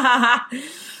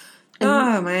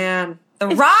 Oh, man. The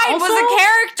ride was a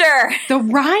character. The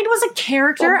ride was a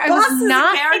character. I was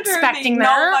not expecting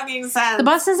that. No fucking sense. The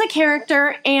bus is a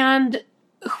character, and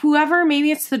whoever,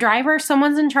 maybe it's the driver,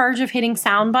 someone's in charge of hitting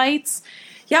sound bites.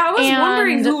 Yeah, I was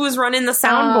wondering who was running the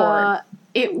soundboard.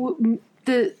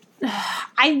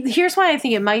 Here's why I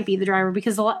think it might be the driver,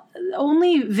 because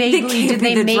only vaguely did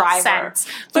they make sense.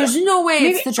 There's no way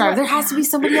it's the driver. There has to be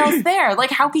somebody else there.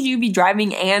 Like, how could you be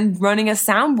driving and running a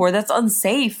soundboard? That's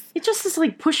unsafe. It just is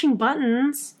like pushing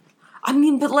buttons. I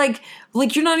mean, but like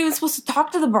you're not even supposed to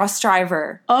talk to the bus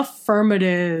driver.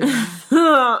 Affirmative.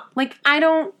 Like, I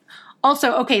don't...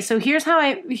 Also, okay, so here's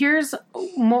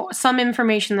some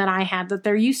information that I had, that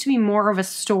there used to be more of a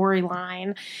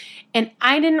storyline. And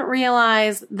I didn't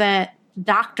realize that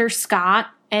Dr. Scott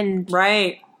and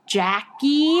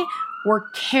Jackie were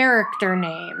character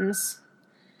names.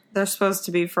 They're supposed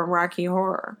to be from Rocky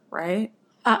Horror, right?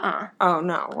 Oh,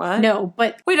 no. What? No,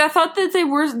 but... Wait, I thought that they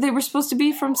were supposed to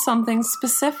be from something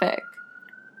specific.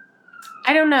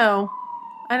 I don't know.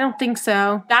 I don't think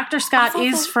so. Dr. Scott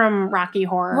is from Rocky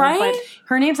Horror. Right? But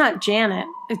her name's not Janet.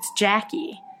 It's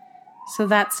Jackie. So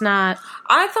that's not...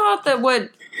 I thought that what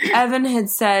Evan had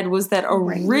said was that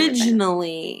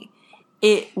originally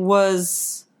it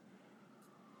was...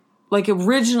 Like,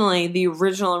 originally, the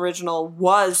original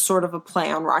was sort of a play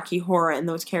on Rocky Horror, and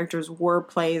those characters were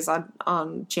plays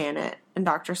on Janet and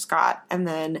Dr. Scott. And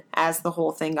then as the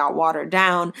whole thing got watered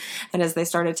down, and as they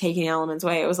started taking elements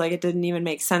away, it was like it didn't even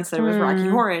make sense that it was Rocky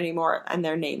Horror anymore, and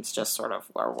their names just sort of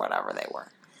were whatever they were.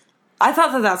 I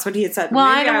thought that that's what he had said. Well,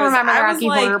 I don't remember the Rocky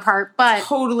Horror part, but...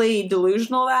 totally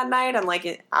delusional that night and,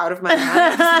 like, out of my mind. I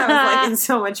was, like, in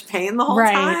so much pain the whole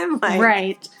time. Like,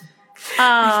 right.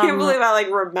 I can't believe I, like,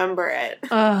 remember it.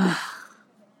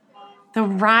 The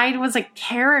ride was a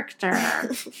character.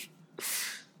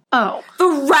 Oh. The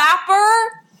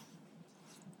rapper?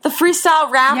 The freestyle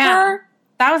rapper? Yeah.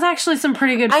 That was actually some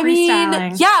pretty good freestyling. I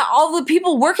mean, yeah, all the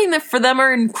people working for them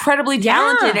are incredibly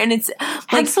talented, and it's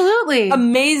like, absolutely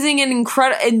amazing and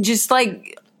incredible, and just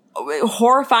like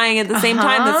horrifying at the same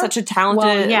time. That's such a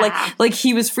talented, like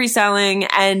he was freestyling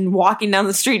and walking down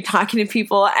the street talking to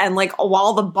people, and like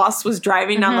while the bus was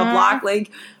driving down the block, like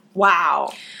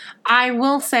wow. I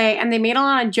will say, and they made a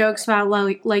lot of jokes about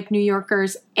like New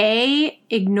Yorkers, A,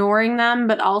 ignoring them,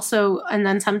 but also, and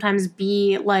then sometimes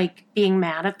B, like being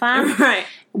mad at them. Right.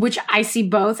 Which I see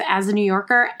both as a New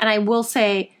Yorker. And I will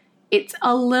say, it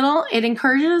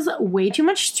encourages way too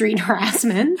much street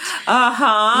harassment.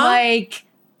 Like,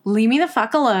 leave me the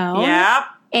fuck alone. Yep.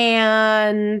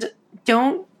 And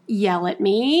don't yell at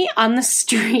me on the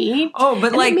street. Oh, but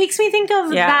and like, it makes me think of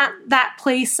that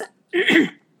place...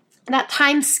 That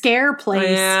Times Scare place.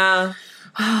 Yeah.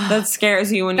 That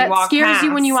scares you when you walk past. That scares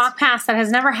you when you walk past. That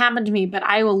has never happened to me, but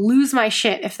I will lose my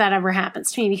shit if that ever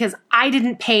happens to me because I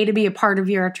didn't pay to be a part of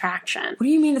your attraction. What do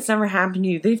you mean it's never happened to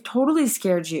you? They've totally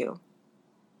scared you.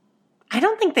 I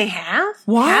don't think they have.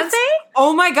 What? Have they?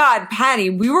 Oh my God, Patty,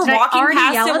 we were walking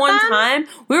past it one time.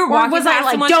 We were walking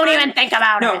past them one time. Don't even think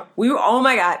about it. No, oh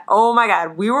my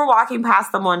God. We were walking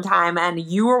past them one time and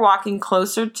you were walking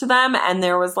closer to them and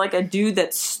there was like a dude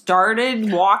that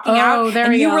started walking out. There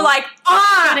and you were like,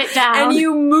 Put it down. And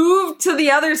you moved to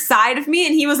the other side of me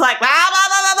and he was like, blah, blah,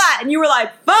 blah, blah, blah. And you were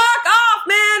like, fuck off,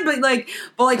 man.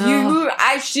 But you moved,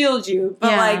 I shield you.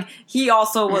 But like, he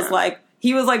also was like,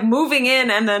 he was like moving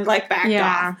in and then like backed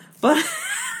off. But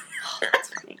that's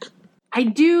funny. I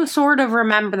do sort of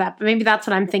remember that, but maybe that's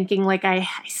what I'm thinking. Like I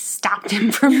stopped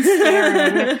him from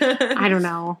staring. I don't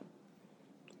know.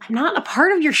 I'm not a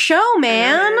part of your show,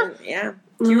 man. Yeah.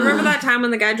 Do you remember that time when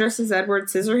the guy dressed as Edward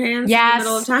Scissorhands? Yes. In the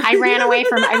middle of time? I ran away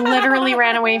from him. I literally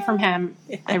ran away from him.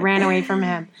 Yeah. I ran away from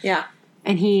him. Yeah.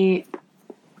 And he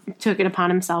took it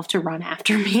upon himself to run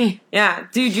after me. Yeah.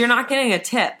 Dude, you're not getting a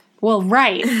tip. Well,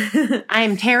 right. I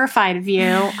am terrified of you.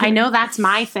 I know that's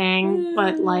my thing,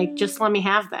 but, like, just let me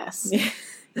have this.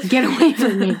 Get away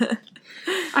from me.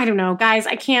 I don't know, guys.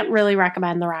 I can't really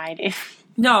recommend the ride.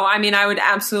 No, I mean, I would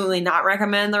absolutely not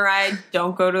recommend the ride.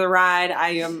 Don't go to the ride.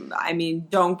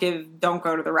 Don't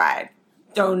go to the ride.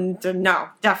 No,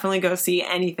 definitely go see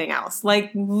anything else.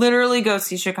 Like, literally go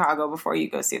see Chicago before you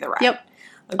go see the ride. Yep.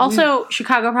 Like, also,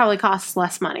 Chicago probably costs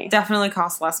less money. Definitely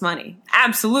costs less money.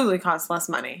 Absolutely costs less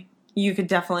money. You could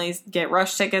definitely get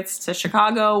rush tickets to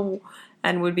Chicago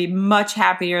and would be much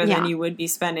happier than you would be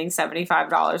spending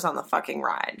 $75 on the fucking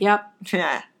ride. Yep.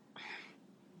 Yeah.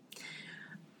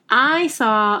 I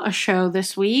saw a show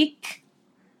this week.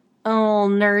 A little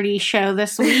nerdy show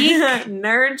this week.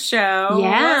 Nerd show.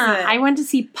 Yeah. What was it? I went to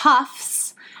see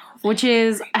Puffs, which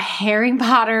is a Harry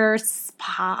Potter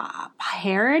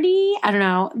parody. I don't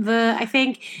know. I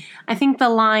think the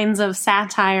lines of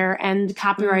satire and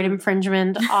copyright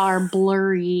infringement are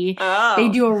blurry. Oh. They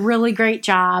do a really great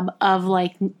job of,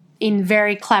 like, in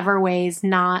very clever ways,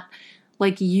 not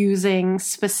like using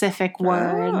specific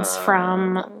words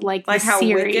from like the how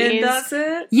series. Wicked does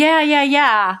it?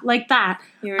 Yeah, like that.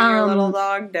 You and your little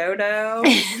dog Dodo.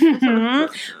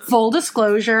 Full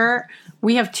disclosure,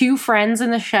 we have two friends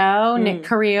in the show, Nick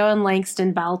Carrillo and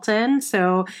Langston Belton.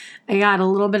 So I got a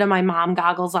little bit of my mom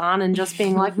goggles on and just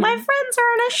being like, my friends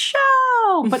are in a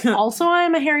show. But also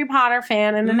I'm a Harry Potter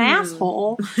fan and an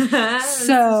asshole.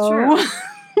 So,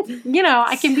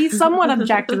 I can be somewhat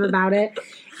objective about it.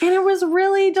 And it was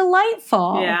really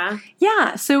delightful. Yeah.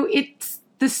 Yeah. So it's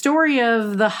the story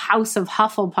of the House of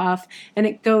Hufflepuff, and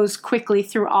it goes quickly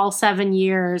through all 7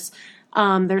 years.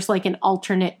 There's like an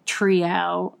alternate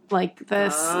trio, like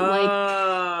this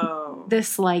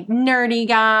nerdy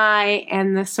guy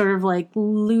and this sort of like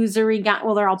losery guy.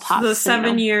 Well, they're all puffs. So the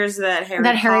 7 years that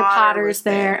Harry Potter's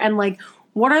there, and like,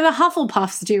 what are the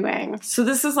Hufflepuffs doing? So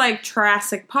this is like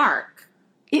Jurassic Park.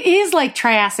 It is like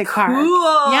Jurassic Park.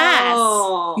 Cool.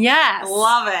 Yes.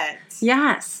 Love it.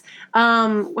 Yes.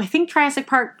 I think Jurassic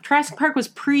Park was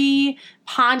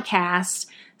pre-podcast.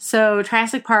 So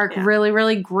Jurassic Park, really,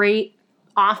 really great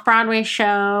off-Broadway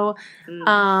show.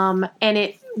 And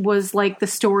it was like the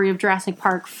story of Jurassic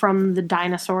Park from the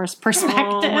dinosaurs' perspective.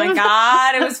 Oh my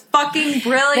God, it was fucking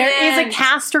brilliant. There is a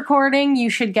cast recording. You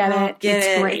should get it.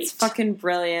 It's great. It's fucking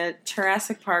brilliant.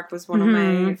 Jurassic Park was one of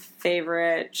my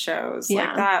favorite shows.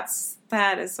 Yeah. Like,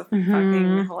 that is a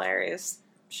fucking hilarious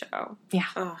show. Yeah.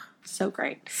 Oh, so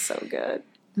great. so good.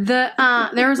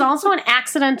 There was also an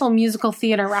accidental musical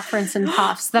theater reference in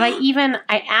Puffs that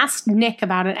I asked Nick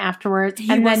about it afterwards.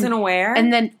 He wasn't aware?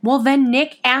 And then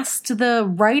Nick asked the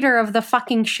writer of the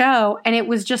fucking show, and it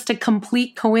was just a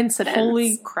complete coincidence.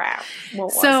 Holy crap. What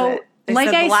was it? They like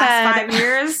said I the last said, 5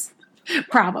 years?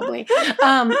 Probably.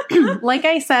 Like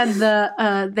I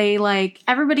said, they like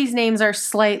everybody's names are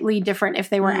slightly different if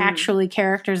they were actually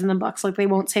characters in the books. Like they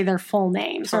won't say their full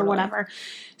names or whatever.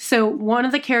 So one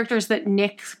of the characters that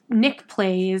Nick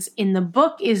plays in the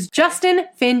book is Justin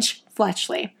Finch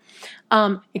Fletchley.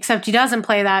 Except he doesn't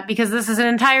play that because this is an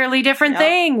entirely different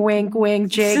thing. Wink,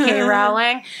 wink, J.K.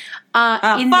 Rowling.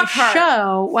 In the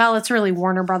show, well, it's really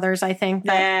Warner Brothers, I think.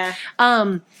 But,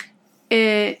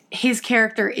 his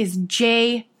character is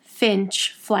J.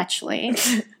 Finch Fletchley.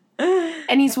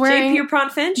 And he's wearing... J.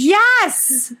 Pierpont Finch?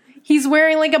 Yes! He's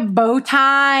wearing like a bow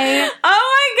tie. Oh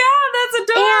my God, that's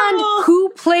adorable! And who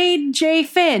played J.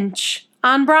 Finch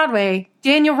on Broadway?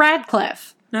 Daniel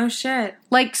Radcliffe. No shit.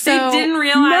 Like, so... They didn't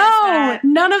realize that.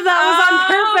 None of that was on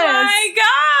purpose. Oh my God!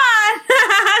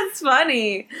 That's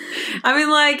funny. I mean,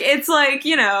 like, it's like,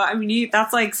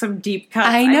 that's like some deep cut.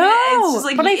 I know. It's just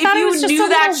like, but I thought it was just knew a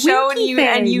that little show winky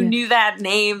and you thing. knew that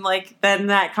name, like, then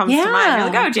that comes to mind.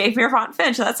 You're like, oh, J. Pierpont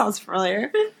Finch. That sounds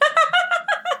familiar.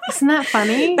 Isn't that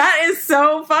funny? That is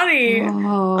so funny.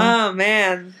 Oh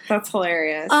man, that's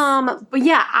hilarious. But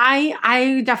yeah,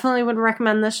 I definitely would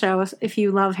recommend this show if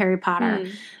you love Harry Potter.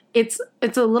 It's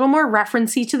a little more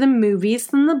referencey to the movies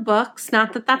than the books.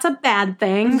 Not that that's a bad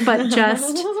thing, but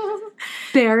just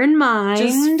bear in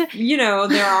mind.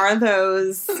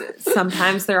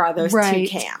 Sometimes there are those two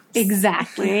camps.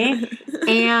 Exactly.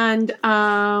 And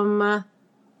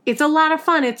it's a lot of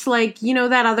fun. It's like,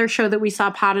 that other show that we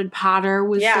saw, Potted Potter,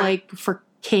 was like for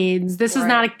kids. This is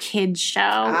not a kids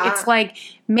show. It's like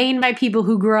made by people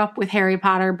who grew up with Harry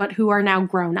Potter, but who are now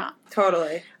grown up.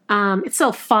 Totally. It's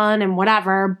still fun and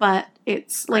whatever, but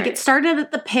it's like it started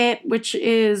at the Pit, which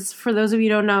is, for those of you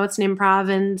who don't know, it's an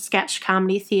improv and sketch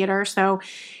comedy theater. So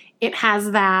it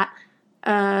has that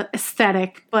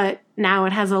aesthetic, but now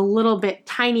it has a little bit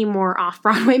tiny more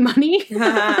off-Broadway money.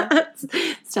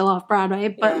 Still off-Broadway,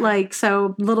 but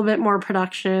so a little bit more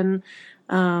production.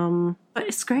 But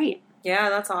it's great. Yeah,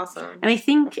 that's awesome. And I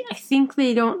think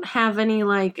they don't have any,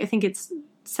 I think it's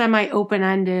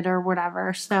semi-open-ended or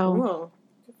whatever. So Ooh.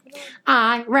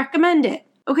 I recommend it.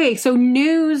 Okay, so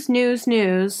news.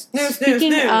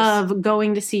 Speaking of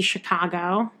going to see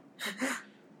Chicago.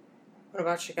 What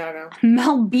about Chicago?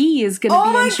 Mel B is going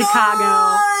to be in Chicago.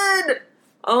 God!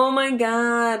 Oh my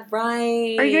God,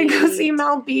 right. Are you going to go see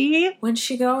Mel B? When's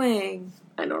she going?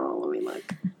 I don't know. Let me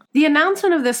look. The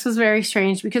announcement of this was very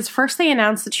strange because first they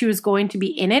announced that she was going to be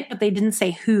in it, but they didn't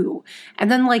say who.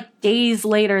 And then like days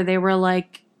later, they were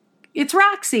like, it's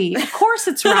Roxy. Of course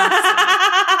it's Roxy.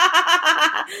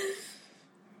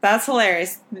 That's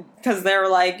hilarious because they were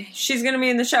like, she's going to be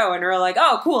in the show. And we were like,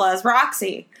 oh, cool, as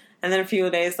Roxy. And then a few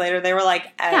days later, they were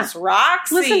like, as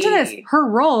Roxy. Listen to this. Her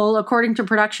role, according to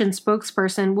production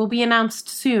spokesperson, will be announced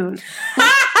soon.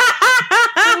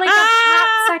 For like a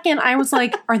hot second, I was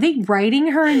like, are they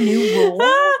writing her a new role?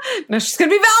 No, she's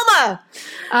going to be Velma.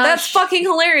 That's fucking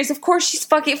hilarious. Of course she's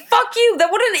fucking... Fuck you.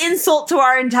 What an insult to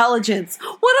our intelligence.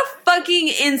 What a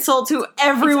fucking insult to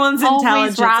everyone's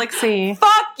intelligence. Roxy. Like,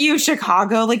 fuck you,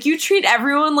 Chicago. Like, you treat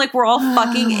everyone like we're all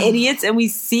fucking idiots and we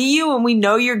see you and we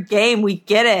know your game. We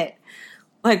get it.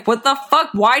 Like, what the fuck?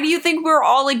 Why do you think we're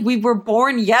all like, we were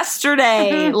born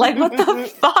yesterday? Like, what the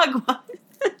fuck?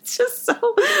 It's just so...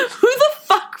 Who the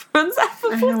fuck runs that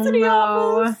publicity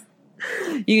office?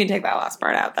 You can take that last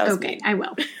part out. That was okay. me. I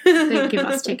will. They give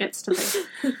us tickets to this.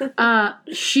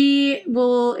 She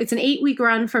will... It's an 8-week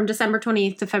run from December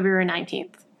 28th to February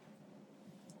 19th.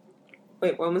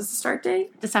 Wait, when was the start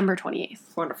date? December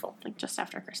 28th. Wonderful. Like just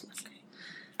after Christmas.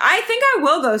 I think I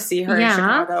will go see her in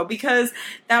Chicago because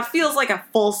that feels like a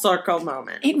full circle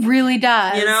moment. It really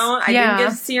does. You know? I didn't get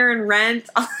to see her in Rent.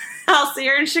 I'll see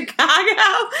her in Chicago.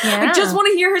 Yeah. I just want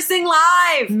to hear her sing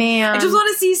live. Man. I just want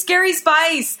to see Scary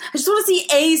Spice. I just want to see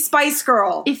a Spice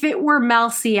Girl. If it were Mel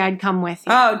C, I'd come with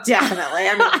you. Oh, definitely.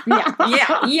 I mean,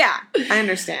 yeah. I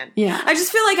understand. Yeah. I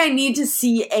just feel like I need to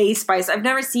see a Spice. I've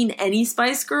never seen any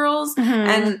Spice Girls.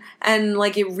 Mm-hmm. And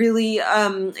like it really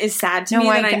is sad to me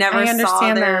that I never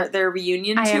saw their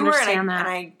reunion tour. And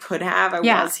I could have. I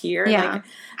was here. Yeah. Like,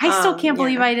 I still can't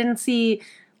believe I didn't see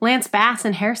Lance Bass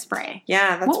and Hairspray.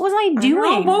 Yeah. What was I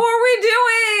doing? What were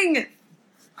we doing?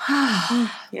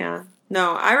 Yeah.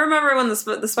 No, I remember when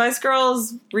the Spice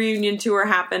Girls reunion tour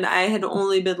happened, I had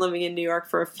only been living in New York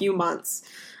for a few months.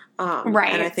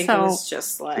 Right. And I think it was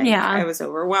just like, I was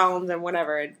overwhelmed and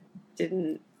whatever. It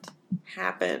didn't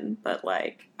happen. But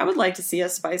like, I would like to see a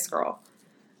Spice Girl.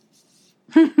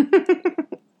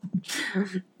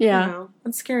 Yeah. You know,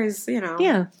 and Scary's, you know.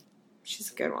 Yeah.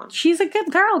 She's a good one. She's a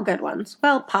good girl, good ones.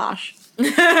 Well, posh.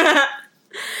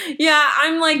 Yeah,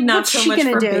 I'm like not What's so she much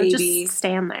gonna for do? baby. Just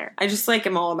stand there. I just like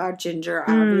am all about Ginger,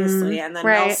 obviously, and then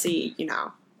Elsie, you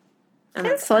know. And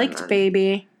I just liked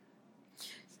baby.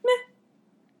 Meh.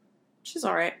 She's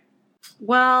all right.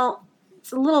 Well,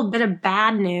 it's a little bit of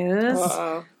bad news.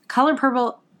 Uh-oh. Color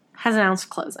Purple has announced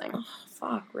closing. Oh,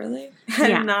 fuck, really? I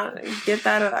did not get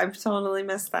that. I totally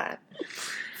missed that.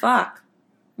 Fuck.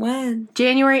 When?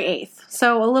 January 8th.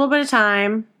 So a little bit of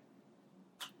time.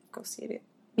 Go see it.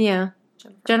 Yeah.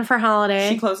 Jennifer Holliday.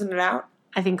 Is she closing it out?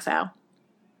 I think so.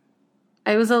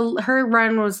 It was her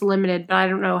run was limited, but I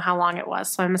don't know how long it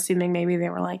was. So I'm assuming maybe they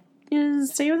were like,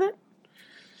 stay with it.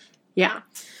 Yeah.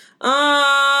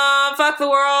 Fuck the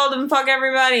world and fuck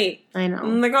everybody. I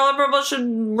know. The Color Purple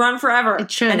should run forever.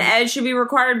 It should. And Ed should be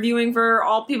required viewing for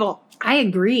all people. I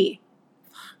agree.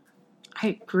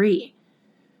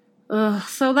 Ugh,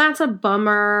 so that's a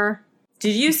bummer.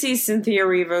 Did you see Cynthia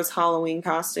Erivo's Halloween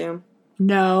costume?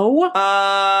 No.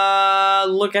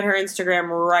 Look at her Instagram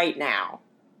right now.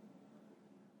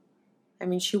 I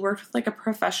mean, she worked with like a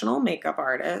professional makeup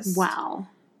artist. Wow.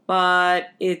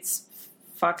 But it's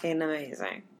fucking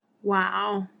amazing.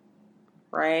 Wow.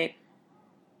 Right?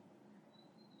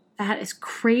 That is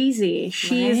crazy.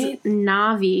 She's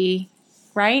Navi,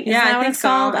 right? Yeah, Is that I what think it's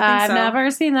called? I've never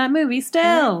seen that movie still.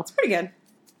 Yeah, it's pretty good.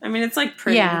 I mean, it's like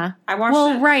pretty. Yeah. I watched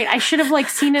it. Right. I should have like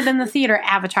seen it in the theater.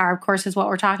 Avatar, of course, is what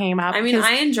we're talking about. I mean,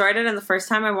 I enjoyed it, and the first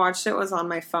time I watched it was on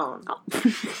my phone. Oh.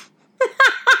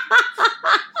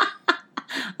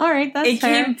 All right, that's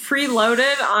fair. It came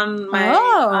preloaded on my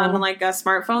on like a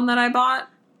smartphone that I bought.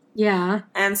 Yeah.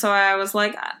 And so I was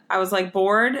like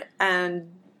bored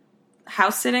and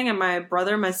house sitting at my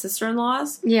brother and my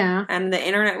sister-in-law's. Yeah. And the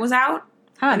internet was out.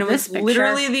 And it was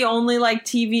literally the only like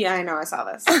TV. I know, I saw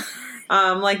this.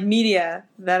 Like media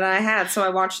that I had. So I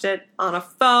watched it on a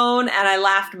phone and I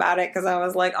laughed about it because I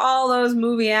was like, all those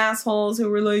movie assholes who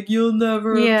were like, you'll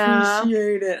never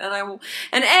appreciate it.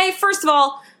 And first of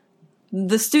all,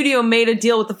 the studio made a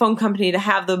deal with the phone company to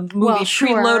have the movie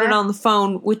preloaded on the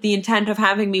phone with the intent of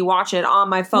having me watch it on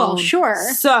my phone. Well, sure.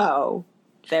 So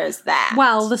there's that.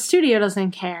 Well, the studio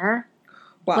doesn't care.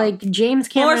 Well, like James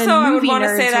Cameron. More so, I would movie want to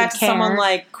nerds say that would to someone care.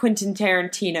 like Quentin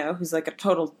Tarantino, who's like a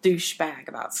total douchebag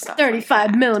about stuff. 35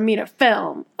 like millimeter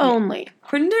film only.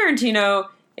 Quentin Tarantino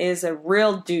is a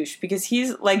real douche because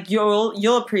he's like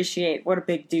you'll appreciate what a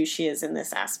big douche he is in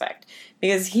this aspect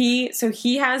because he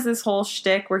has this whole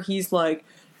shtick where he's like,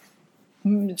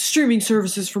 streaming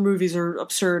services for movies are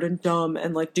absurd and dumb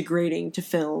and like degrading to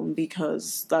film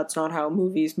because that's not how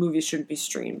movies shouldn't be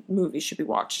streamed. Movies should be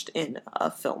watched in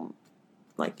a film,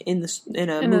 like in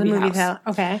a movie house.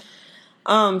 Okay.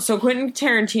 So Quentin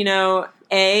Tarantino,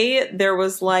 there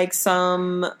was like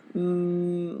some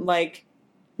like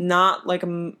not like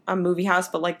a movie house,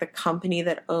 but like the company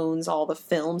that owns all the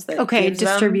films that gives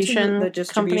distribution, the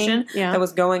distribution company. Yeah. that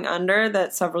was going under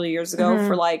that several years ago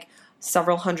for like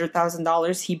several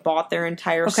 $100,000. He bought their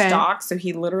entire stock, so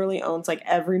he literally owns like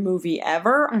every movie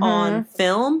ever on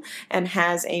film and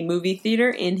has a movie theater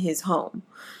in his home.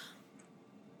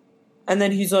 And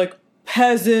then he's like,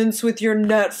 peasants with your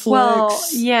Netflix. Well,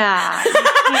 yeah. You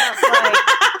can't,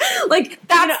 like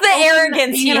that's the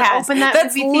arrogance he has.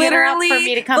 That's literally for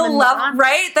me to come the level,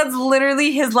 right? That's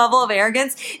literally his level of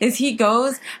arrogance. Is he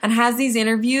goes and has these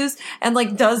interviews and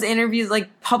like does interviews, like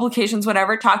publications,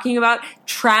 whatever, talking about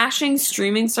trashing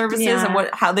streaming services and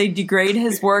how they degrade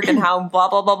his work and how blah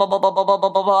blah blah blah blah blah blah blah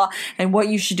blah blah. And what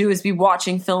you should do is be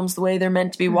watching films the way they're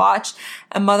meant to be watched.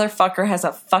 A motherfucker has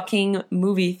a fucking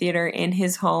movie theater in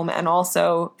his home and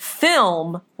also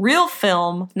real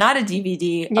film, not a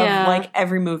DVD of like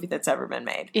every movie that's ever been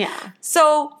made. Yeah.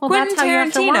 So Quentin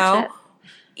Tarantino,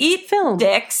 eat film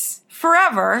dicks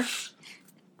forever.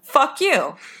 Fuck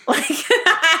you. Like,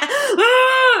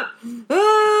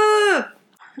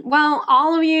 well,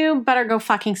 all of you better go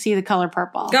fucking see The Color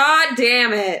Purple. God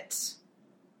damn it.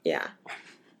 Yeah.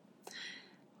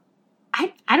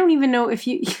 I don't even know if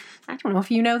you. I don't know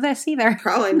if you know this either.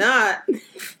 Probably not.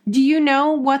 Do you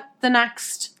know what the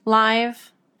next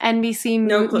live NBC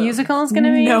musical is going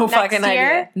to be? No next fucking year?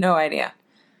 idea. No idea.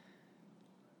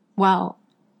 Well,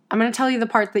 I'm going to tell you the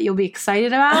part that you'll be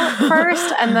excited about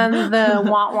first, and then the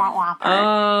wah wah wah part.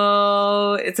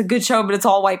 Oh, it's a good show, but it's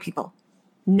all white people.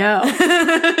 No.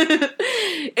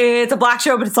 It's a black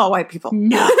show, but it's all white people.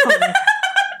 No.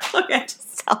 Okay,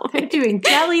 just tell me. They're doing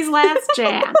Jelly's Last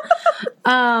Jam.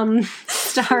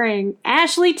 Starring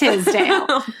Ashley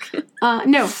Tisdale.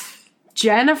 No.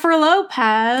 Jennifer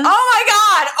Lopez.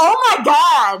 Oh my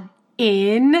god!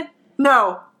 In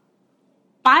No.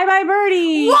 Bye Bye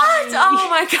Birdie. What? Oh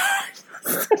my god.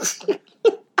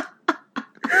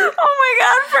 Oh my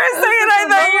god, for a second I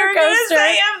thought you were going to say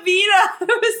Evita.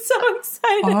 I was so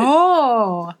excited.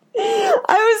 Oh.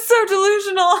 I was so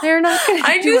delusional. They're not going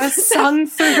to do a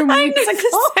sung-through musical. I knew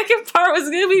the second part was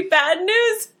going to be bad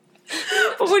news.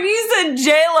 But when you said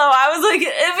J-Lo, I was like,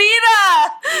 Evita!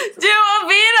 Do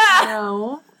Evita!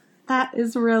 No. That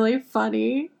is really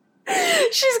funny.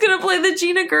 She's going to play the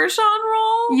Gina Gershon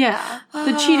role? Yeah.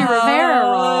 The Cheetah Rivera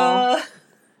role.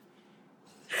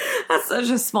 That's such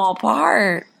a small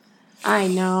part. I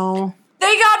know.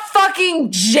 They got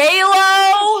fucking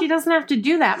J-Lo! She doesn't have to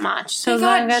do that much. So They then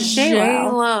I got got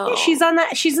J-Lo. Yeah,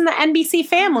 she's in the NBC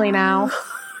family now.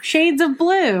 Shades of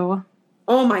Blue.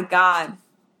 Oh my god.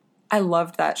 I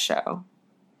loved that show.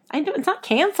 It's not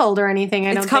canceled or anything.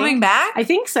 It's coming back? I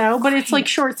think so, but it's like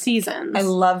short seasons. I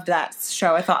loved that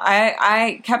show. I thought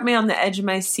I kept me on the edge of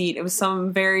my seat. It was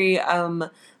some very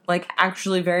like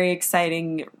actually very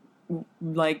exciting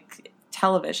like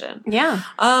television. Yeah.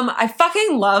 I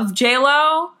fucking love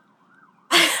J-Lo.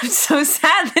 I'm so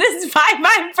sad that it's Bye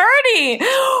Bye Birdie.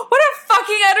 What a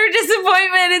fucking utter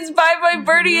disappointment. It's Bye Bye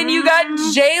Birdie and you got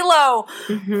J-Lo.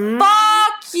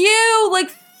 Fuck you. Like,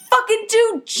 fucking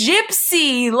do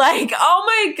Gypsy. Like, oh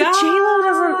my god. J-Lo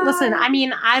doesn't listen. I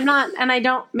mean, I'm not, and I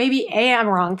don't. Maybe I'm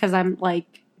wrong because I'm like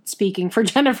speaking for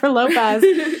Jennifer Lopez,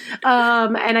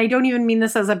 and I don't even mean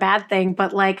this as a bad thing.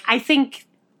 But like, I think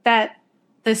that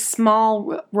this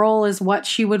small role is what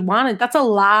she would want. That's a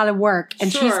lot of work, and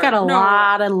she's got a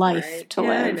lot of life to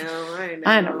live. I know.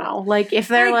 I don't know. Like if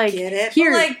they're like get it,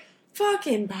 here. but like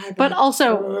fucking Bye Bye. But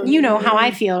also, you know how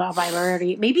I feel about Bye Bye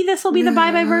Birdie. Maybe this will be the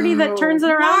Bye Bye Birdie that turns it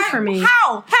around for me.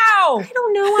 How? I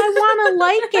don't know. I want to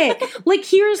like it. Like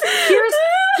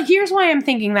here's why I'm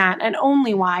thinking that, and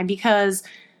only why, because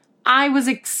I was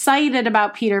excited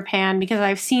about Peter Pan because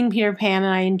I've seen Peter Pan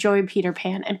and I enjoyed Peter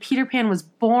Pan, and Peter Pan was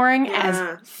boring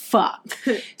as fuck.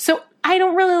 So I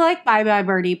don't really like Bye Bye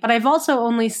Birdie, but I've also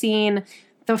only seen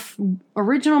the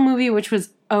original movie, which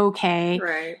was okay.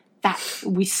 Right. That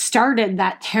we started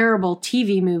that terrible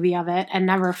TV movie of it and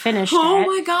never finished it. Oh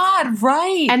my god,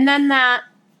 right. And then that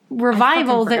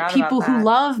revival fucking that forgot people about who that.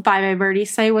 love Bye Bye Birdie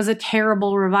say was a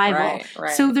terrible revival.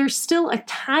 Right. So there's still a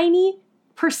tiny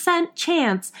 %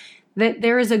 chance that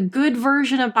there is a good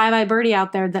version of Bye Bye Birdie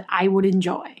out there that I would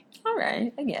enjoy. All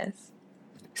right, I guess.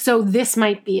 So this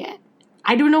might be it.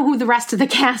 I don't know who the rest of the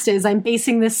cast is. I'm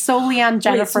basing this solely on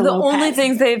Jennifer so the Lopez. only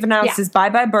things they've announced is Bye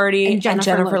Bye Birdie and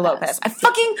Jennifer Lopez. I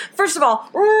fucking, first of all,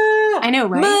 I know,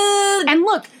 right? And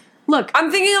look.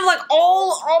 I'm thinking of like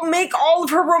I'll make all of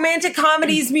her romantic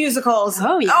comedies musicals.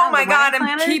 Oh, yeah. Oh my The God, Wedding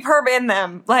and Planner? keep her in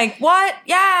them. Like, what?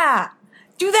 Yeah.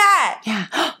 Do that.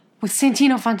 Yeah. With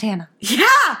Santino Fontana.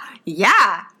 Yeah.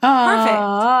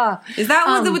 Perfect. Is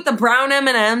that with the brown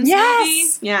M&Ms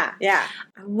yes. movie? Yeah.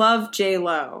 I love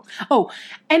J-Lo. Oh,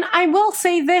 and I will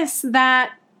say this,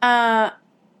 that,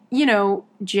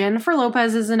 Jennifer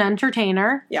Lopez is an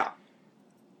entertainer. Yeah.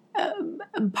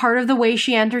 Part of the way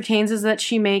she entertains is that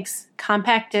she makes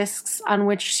compact discs on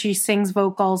which she sings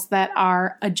vocals that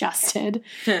are adjusted.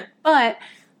 But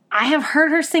I have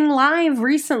heard her sing live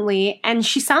recently, and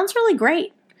she sounds really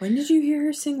great. When did you hear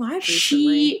her sing live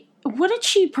recently?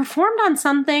 She performed on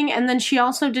something, and then she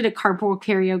also did a carpool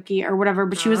karaoke or whatever,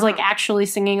 but she was like actually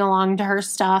singing along to her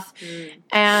stuff.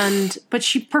 But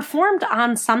she performed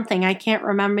on something, I can't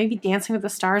remember, maybe Dancing with the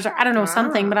Stars or I don't know,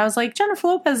 something, but I was like, Jennifer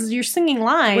Lopez, you're singing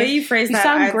live. The way you phrased that,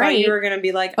 sound I great. thought you were going to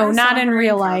be like, oh, not in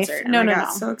real life. Concert, No. I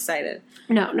got so excited.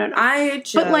 No.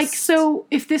 But like, so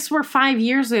if this were 5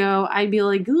 years ago, I'd be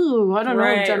like, ooh, I don't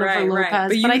know Jennifer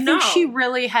Lopez. But I think she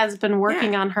really has been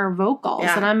working on her vocals,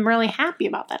 and I'm really happy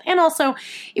about that. And also,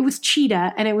 it was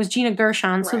Cheetah, and it was Gina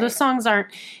Gershon, so those songs aren't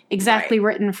exactly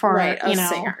written for, a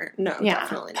singer. No,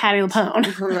 definitely not. Patti LuPone.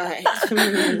 Right.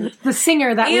 The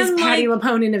singer that was Patti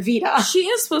LuPone in Evita. She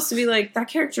is supposed to be like, that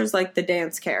character's like the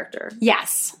dance character.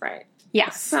 Yes. Right.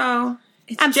 Yes. So...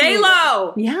 It's Absolutely.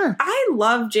 J-Lo! Yeah. I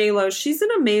love J-Lo. She's an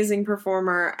amazing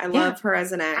performer. I love her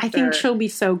as an actor. I think she'll be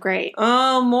so great.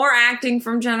 Oh, more acting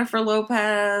from Jennifer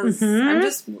Lopez. I'm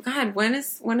just, God, when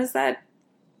is that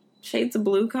Shades of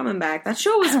Blue coming back? That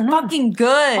show was fucking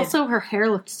good. Also, her hair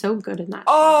looked so good in that show.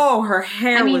 Oh, her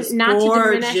hair was not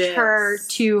gorgeous. to diminish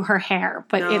her hair,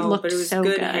 but it looked but it was so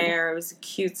good hair. It was a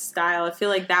cute style. I feel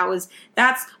like that's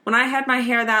when I had my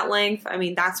hair that length,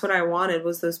 that's what I wanted,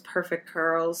 was those perfect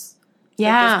curls.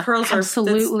 Yeah, those curls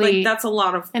absolutely. That's a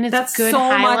lot of, and that's good so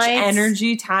highlights.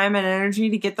 much time and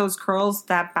energy to get those curls,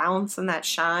 that bounce and that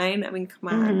shine. Come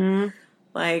on.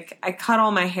 Like, I cut all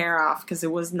my hair off because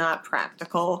it was not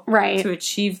practical to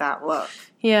achieve that look.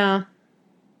 Yeah.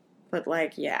 But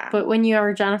But when you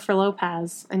are Jennifer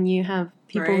Lopez and you have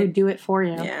people who do it for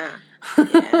you. Yeah.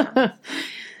 God,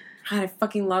 I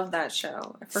fucking love that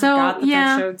show. I forgot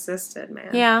that show existed, man.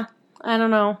 Yeah. I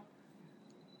don't know.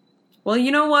 Well,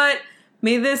 you know what?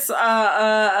 May this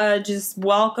just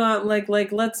welcome,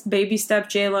 let's baby step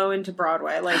J-Lo into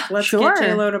Broadway. Let's get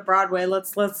J-Lo to Broadway.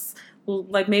 Let's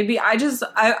maybe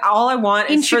all I want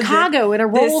is in Chicago in a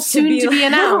role soon to be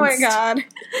announced. Oh my God!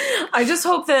 I just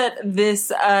hope that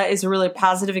this is a really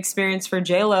positive experience for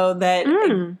J-Lo that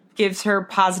gives her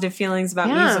positive feelings about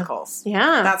musicals.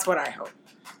 Yeah, that's what I hope.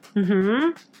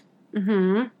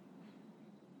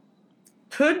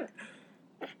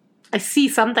 I see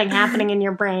something happening in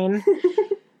your brain.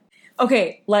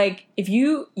 Okay, if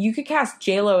you could cast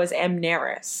J-Lo as M.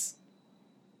 Naris.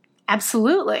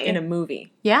 Absolutely. In a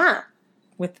movie. Yeah.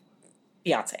 With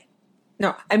Beyonce.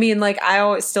 No, I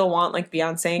always still want,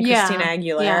 Beyonce and Christina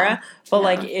Aguilera. Yeah.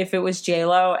 But, if it was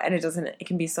J-Lo and it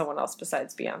can be someone else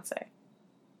besides Beyonce.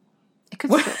 It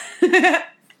could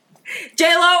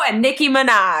J-Lo and Nicki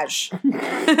Minaj.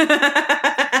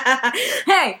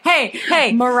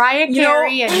 Hey. Mariah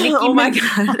Carey and Nicki Minaj. Oh my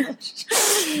God.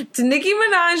 To Nicki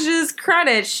Minaj's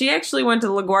credit, she actually went to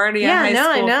LaGuardia High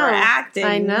School for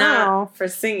acting, not for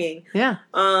singing. Yeah.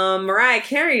 Mariah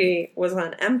Carey was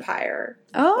on Empire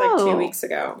 2 weeks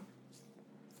ago.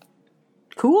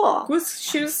 Cool.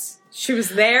 She was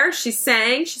there, she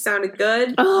sang, she sounded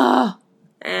good. Oh.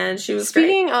 And she was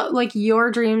Speaking of,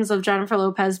 your dreams of Jennifer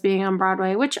Lopez being on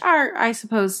Broadway, which are, I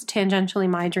suppose, tangentially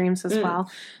my dreams as well,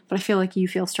 but I feel like you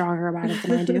feel stronger about it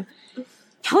than I do.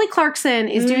 Kelly Clarkson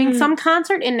is doing some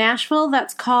concert in Nashville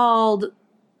that's called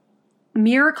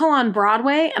Miracle on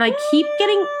Broadway, and I keep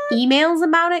getting emails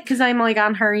about it because I'm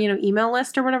on her email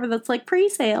list or whatever that's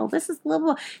pre-sale, this is blah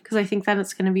blah, because I think that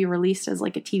it's going to be released as a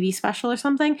TV special or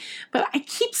something, but I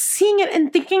keep seeing it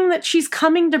and thinking that she's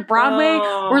coming to Broadway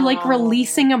or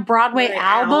releasing a Broadway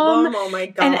album. Oh my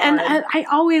God. And I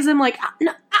always am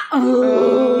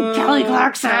Kelly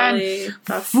Clarkson, Kelly.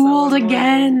 Fooled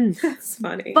again. That's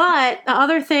funny. But the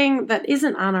other thing that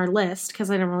isn't on our list,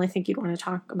 because I don't really think you'd want to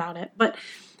talk about it, but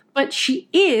But she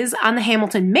is on the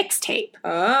Hamilton mixtape.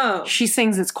 Oh. She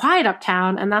sings It's Quiet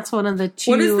Uptown, and that's one of the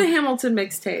two. What is the Hamilton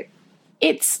mixtape?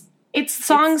 It's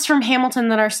songs from Hamilton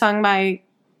that are sung by,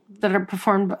 that are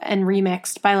performed and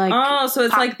remixed by like. Oh, so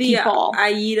it's like the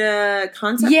Aida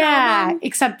concept album?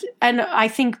 Except, and I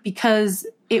think because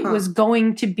it was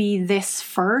going to be this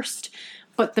first,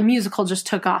 but the musical just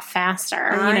took off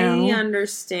faster. I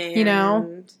understand. You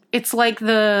know, it's like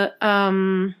the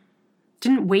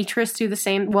didn't Waitress do the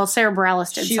same? Well, Sarah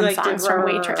Bareilles did some songs from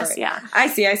Waitress. Right. Yeah, I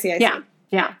see.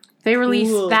 Yeah. They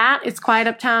released that. It's Quiet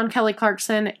Uptown, Kelly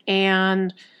Clarkson,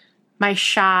 and My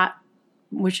Shot,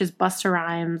 which is Busta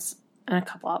Rhymes and a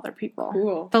couple other people.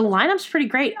 Cool. The lineup's pretty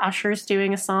great. Usher's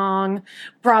doing a song.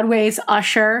 Broadway's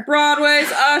Usher.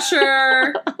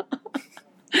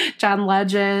 John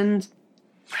Legend.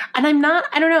 And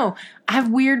I don't know. I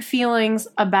have weird feelings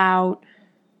about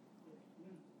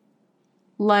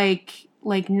like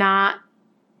not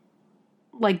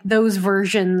like those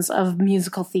versions of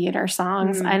musical theater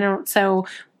songs.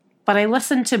 But I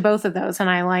listened to both of those and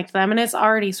I liked them, and it's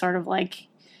already sort of like,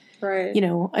 right,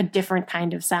 a different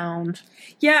kind of sound.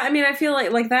 Yeah, I mean, I feel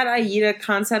like that Aida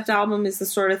concept album is the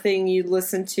sort of thing you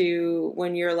listen to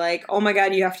when you're like, oh my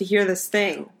God, you have to hear this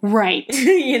thing. Right.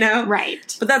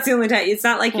 Right. But that's the only time. It's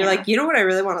not like you're like, you know what I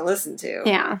really want to listen to?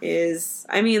 Yeah.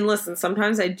 Listen,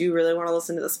 sometimes I do really want to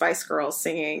listen to the Spice Girls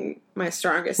singing My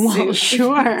Strongest Suit. Well,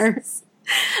 sure.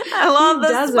 I love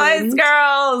the Spice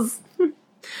Girls.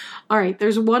 All right,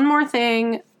 there's one more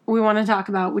thing we want to talk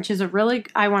about, which is a really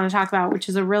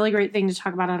great thing to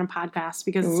talk about on a podcast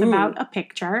because it's about a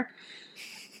picture.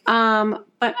 But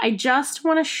I just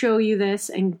want to show you this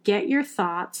and get your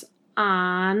thoughts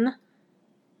on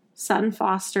Sutton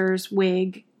Foster's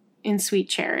wig in Sweet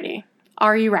Charity.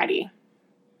 Are you ready?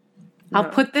 No. I'll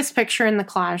put this picture in the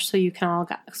collage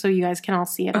so you guys can all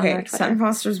see it. Okay, on Twitter. Sutton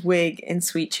Foster's wig in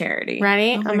Sweet Charity.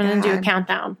 Ready? Oh I'm going to do a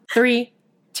countdown. 3,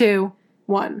 2,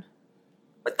 1.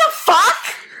 What the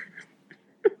fuck?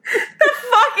 The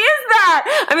fuck is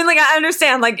that? I mean, like, I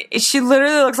understand. Like, she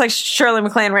literally looks like Shirley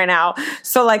MacLaine right now.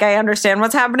 So, like, I understand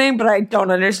what's happening, but I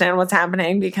don't understand what's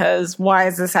happening because why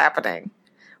is this happening?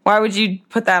 Why would you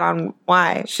put that on?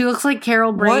 Why? She looks like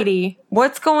Carol Brady.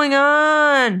 What's going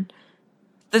on?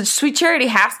 The Sweet Charity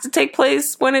has to take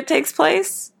place when it takes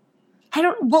place? I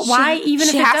don't... But why, even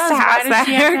if it does, why does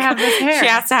she have to have this hair? She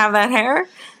has to have that hair?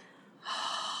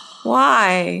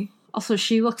 Why? Also,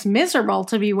 she looks miserable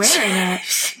to be wearing it.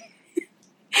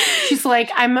 She's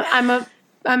like, I'm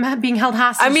being held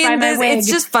hostage by my wig. It's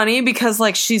just funny because,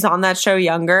 like, she's on that show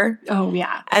Younger. Oh,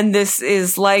 yeah. And this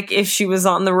is like if she was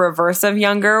on the reverse of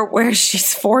Younger, where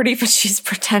she's 40, but she's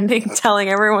telling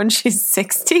everyone she's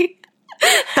 60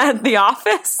 at the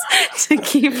office to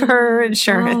keep her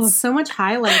insurance. Oh, so much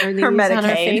highlighter they use on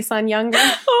her face on Younger.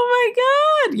 Oh,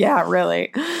 my God. Yeah,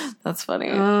 really. That's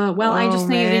funny. I just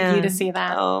needed you to see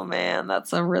that. Oh, man.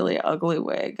 That's a really ugly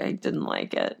wig. I didn't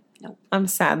like it. Nope. I'm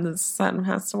sad that Sutton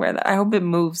has to wear that. I hope it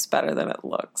moves better than it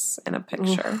looks in a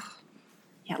picture. Oof.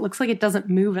 Yeah, it looks like it doesn't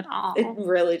move at all. It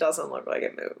really doesn't look like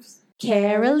it moves.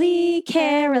 Carolee,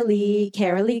 Carolee,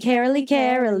 Carolee, Carolee,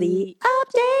 Carolee,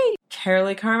 update!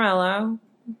 Carolee Carmello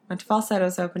went to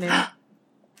Falsetto's opening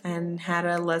and had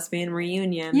a lesbian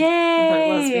reunion. Yay! With her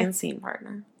lesbian scene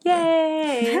partner.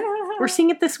 Yay! We're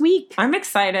seeing it this week. I'm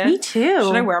excited. Me too.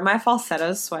 Should I wear my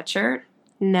Falsetto's sweatshirt?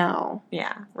 No.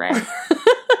 Yeah, right.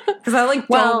 Because I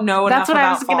don't know enough about falsettos. That's what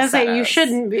I was going to say. You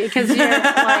shouldn't be because you're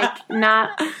like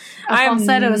not a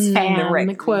falsettos fan.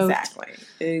 Right, quote.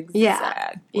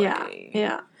 Exactly.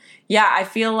 Yeah, I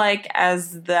feel like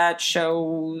as that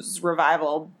show's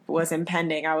revival was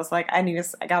impending, I was like, I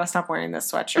gotta stop wearing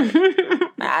this sweatshirt.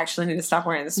 I actually need to stop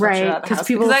wearing this sweatshirt right, because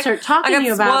people start talking to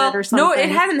you about it or something. No, it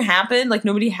hadn't happened. Like,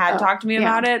 nobody had talked to me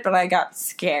about it, but I got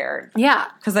scared. Yeah.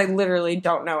 Because I literally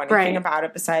don't know anything about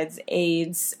it besides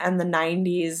AIDS and the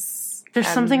 90s. There's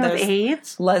something with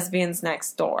AIDS? Lesbians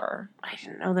Next Door. I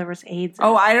didn't know there was AIDS.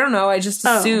 I don't know. I just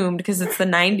assumed because it's the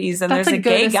 90s and there's a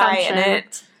gay guy in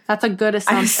it. That's a good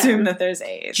assumption. I assume that there's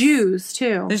AIDS. Jews,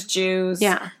 too. There's Jews.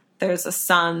 Yeah. There's a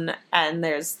son, and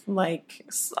there's, like,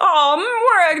 it's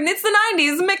the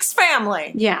 90s, mixed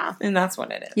family. Yeah. And that's what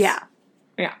it is. Yeah.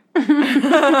 Yeah.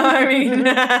 I mean,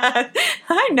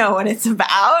 I know what it's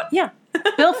about. Yeah.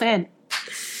 Bill Finn.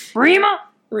 Rima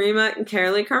and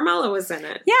Carolee Carmello was in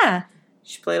it. Yeah.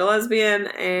 She played a lesbian,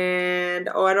 and,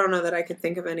 I don't know that I could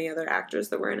think of any other actors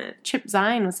that were in it. Chip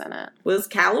Zien was in it. Liz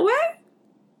Calloway?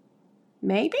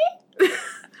 Maybe?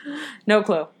 No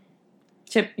clue.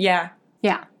 Chip, yeah.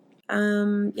 Yeah.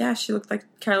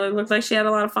 Carolee looked like she had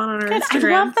a lot of fun on her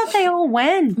Instagram. I love that they all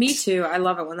went. Me too. I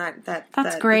love it when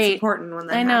that's great. It's important when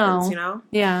that happens, you know?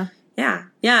 Yeah. Yeah.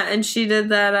 Yeah, and she did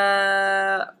that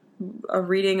a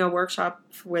workshop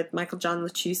with Michael John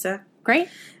LaChiusa. Great.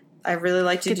 I really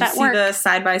liked it. Did you see work? the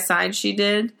side-by-side she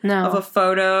did? No. Of a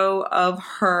photo of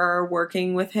her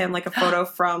working with him, like a photo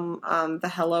from the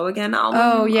Hello Again album.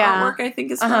 Oh, yeah. Artwork, I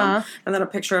think is from. And then a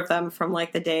picture of them from,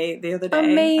 like, the other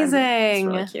day. Amazing. It's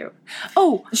really cute.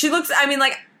 Oh. She looks, I mean,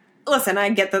 like, listen, I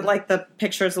get that, like, the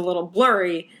picture's a little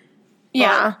blurry.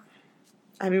 Yeah.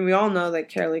 I mean, we all know that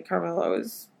Carolee Carmello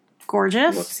is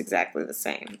gorgeous. Looks exactly the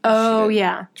same. Oh,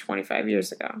 yeah. 25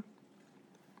 years ago.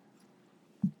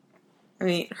 I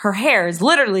mean, her hair is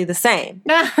literally the same.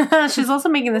 She's also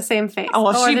making the same face. Oh,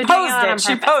 well, she posed it.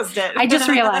 She posed it. I just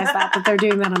realized that they're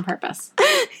doing that on purpose.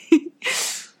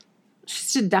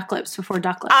 She did duck lips before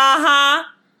duck lips. Uh-huh.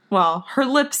 Well, her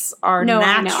lips are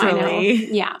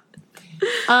naturally. I know.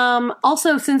 Yeah.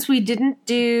 Also, since we didn't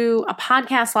do a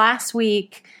podcast last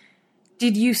week,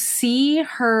 did you see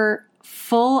her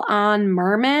full-on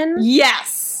merman?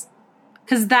 Yes.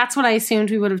 Because that's what I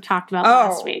assumed we would have talked about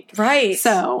last week. Right.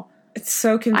 So it's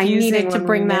so confusing. I needed to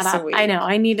bring that up. I know.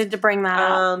 I needed to bring that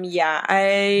up. Yeah.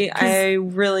 I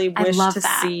really wish to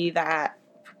see that,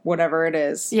 whatever it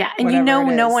is. Yeah. And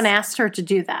no one asked her to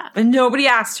do that. And nobody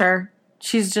asked her.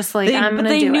 She's just like, I'm going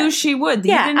to do it. But they knew she would.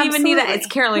 Yeah, you didn't even need that. It's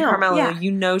Carolee Carmello. Yeah.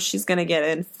 You know she's going to get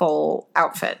in full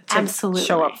outfit to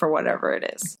show up for whatever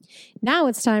it is. Now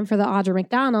it's time for the Audra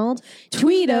McDonald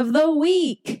Tweet of the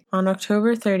Week. On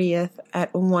October 30th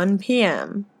at 1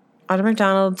 p.m., Audra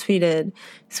McDonald tweeted,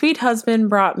 "Sweet husband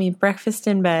brought me breakfast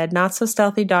in bed, not so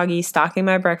stealthy doggy stalking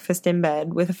my breakfast in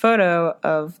bed," with a photo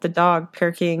of the dog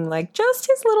perking like just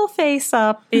his little face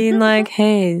up, being like,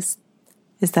 "Hey, is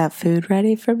that food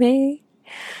ready for me?"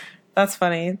 That's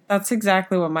funny. That's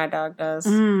exactly what my dog does.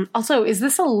 Also, is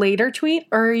this a later tweet,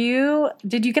 or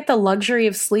did you get the luxury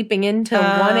of sleeping into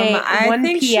 1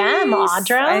 p.m.,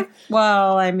 Audra?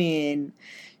 I mean,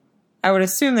 I would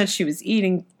assume that she was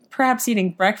perhaps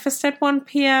eating breakfast at 1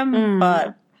 p.m.,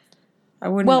 but I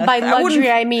wouldn't. Well, by luxury,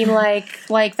 I mean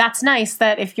like that's nice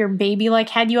that if your baby like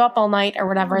had you up all night or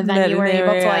whatever, then you were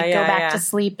able to go back to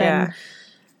sleep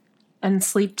and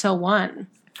sleep till 1.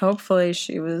 Hopefully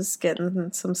she was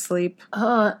getting some sleep.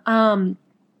 I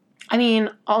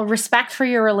mean, all respect for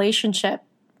your relationship,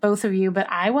 both of you, but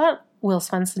I want Will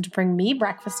Swenson to bring me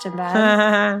breakfast in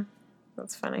bed.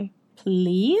 That's funny.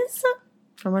 Please?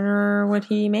 I wonder what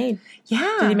he made.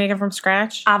 Yeah. Did he make it from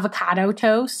scratch? Avocado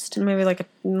toast. Maybe like a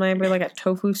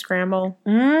tofu scramble.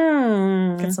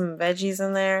 Get some veggies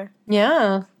in there.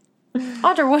 Yeah.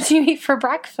 Audra, what do you eat for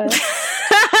breakfast?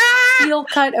 Steel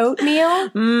cut oatmeal?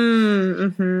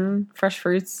 Fresh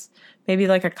fruits. Maybe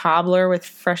like a cobbler with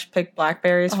fresh picked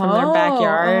blackberries from their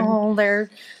backyard. Oh,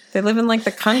 they live in like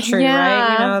the country,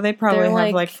 right? You know, they probably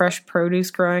have like fresh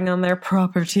produce growing on their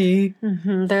property.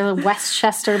 Their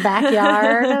Westchester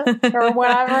backyard or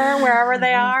whatever, wherever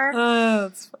they are. Oh,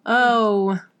 that's funny.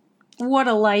 Oh, what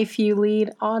a life you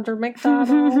lead, Audra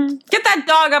McDonald. Get that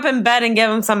dog up in bed and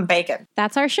give him some bacon.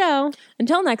 That's our show.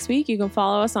 Until next week, you can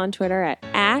follow us on Twitter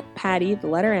at Patty, the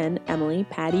letter N, Emily,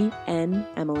 Patty, N,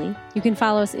 Emily. You can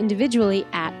follow us individually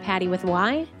at Patty with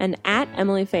Y and at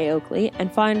Emily Faye Oakley,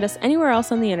 and find us anywhere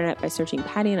else on the internet by searching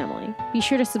Patty and Emily. Be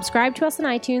sure to subscribe to us on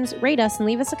iTunes, rate us, and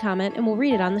leave us a comment, and we'll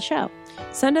read it on the show.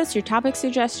 Send us your topic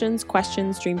suggestions,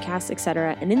 questions, dreamcasts,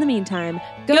 etc. And in the meantime,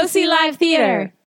 go see live theater!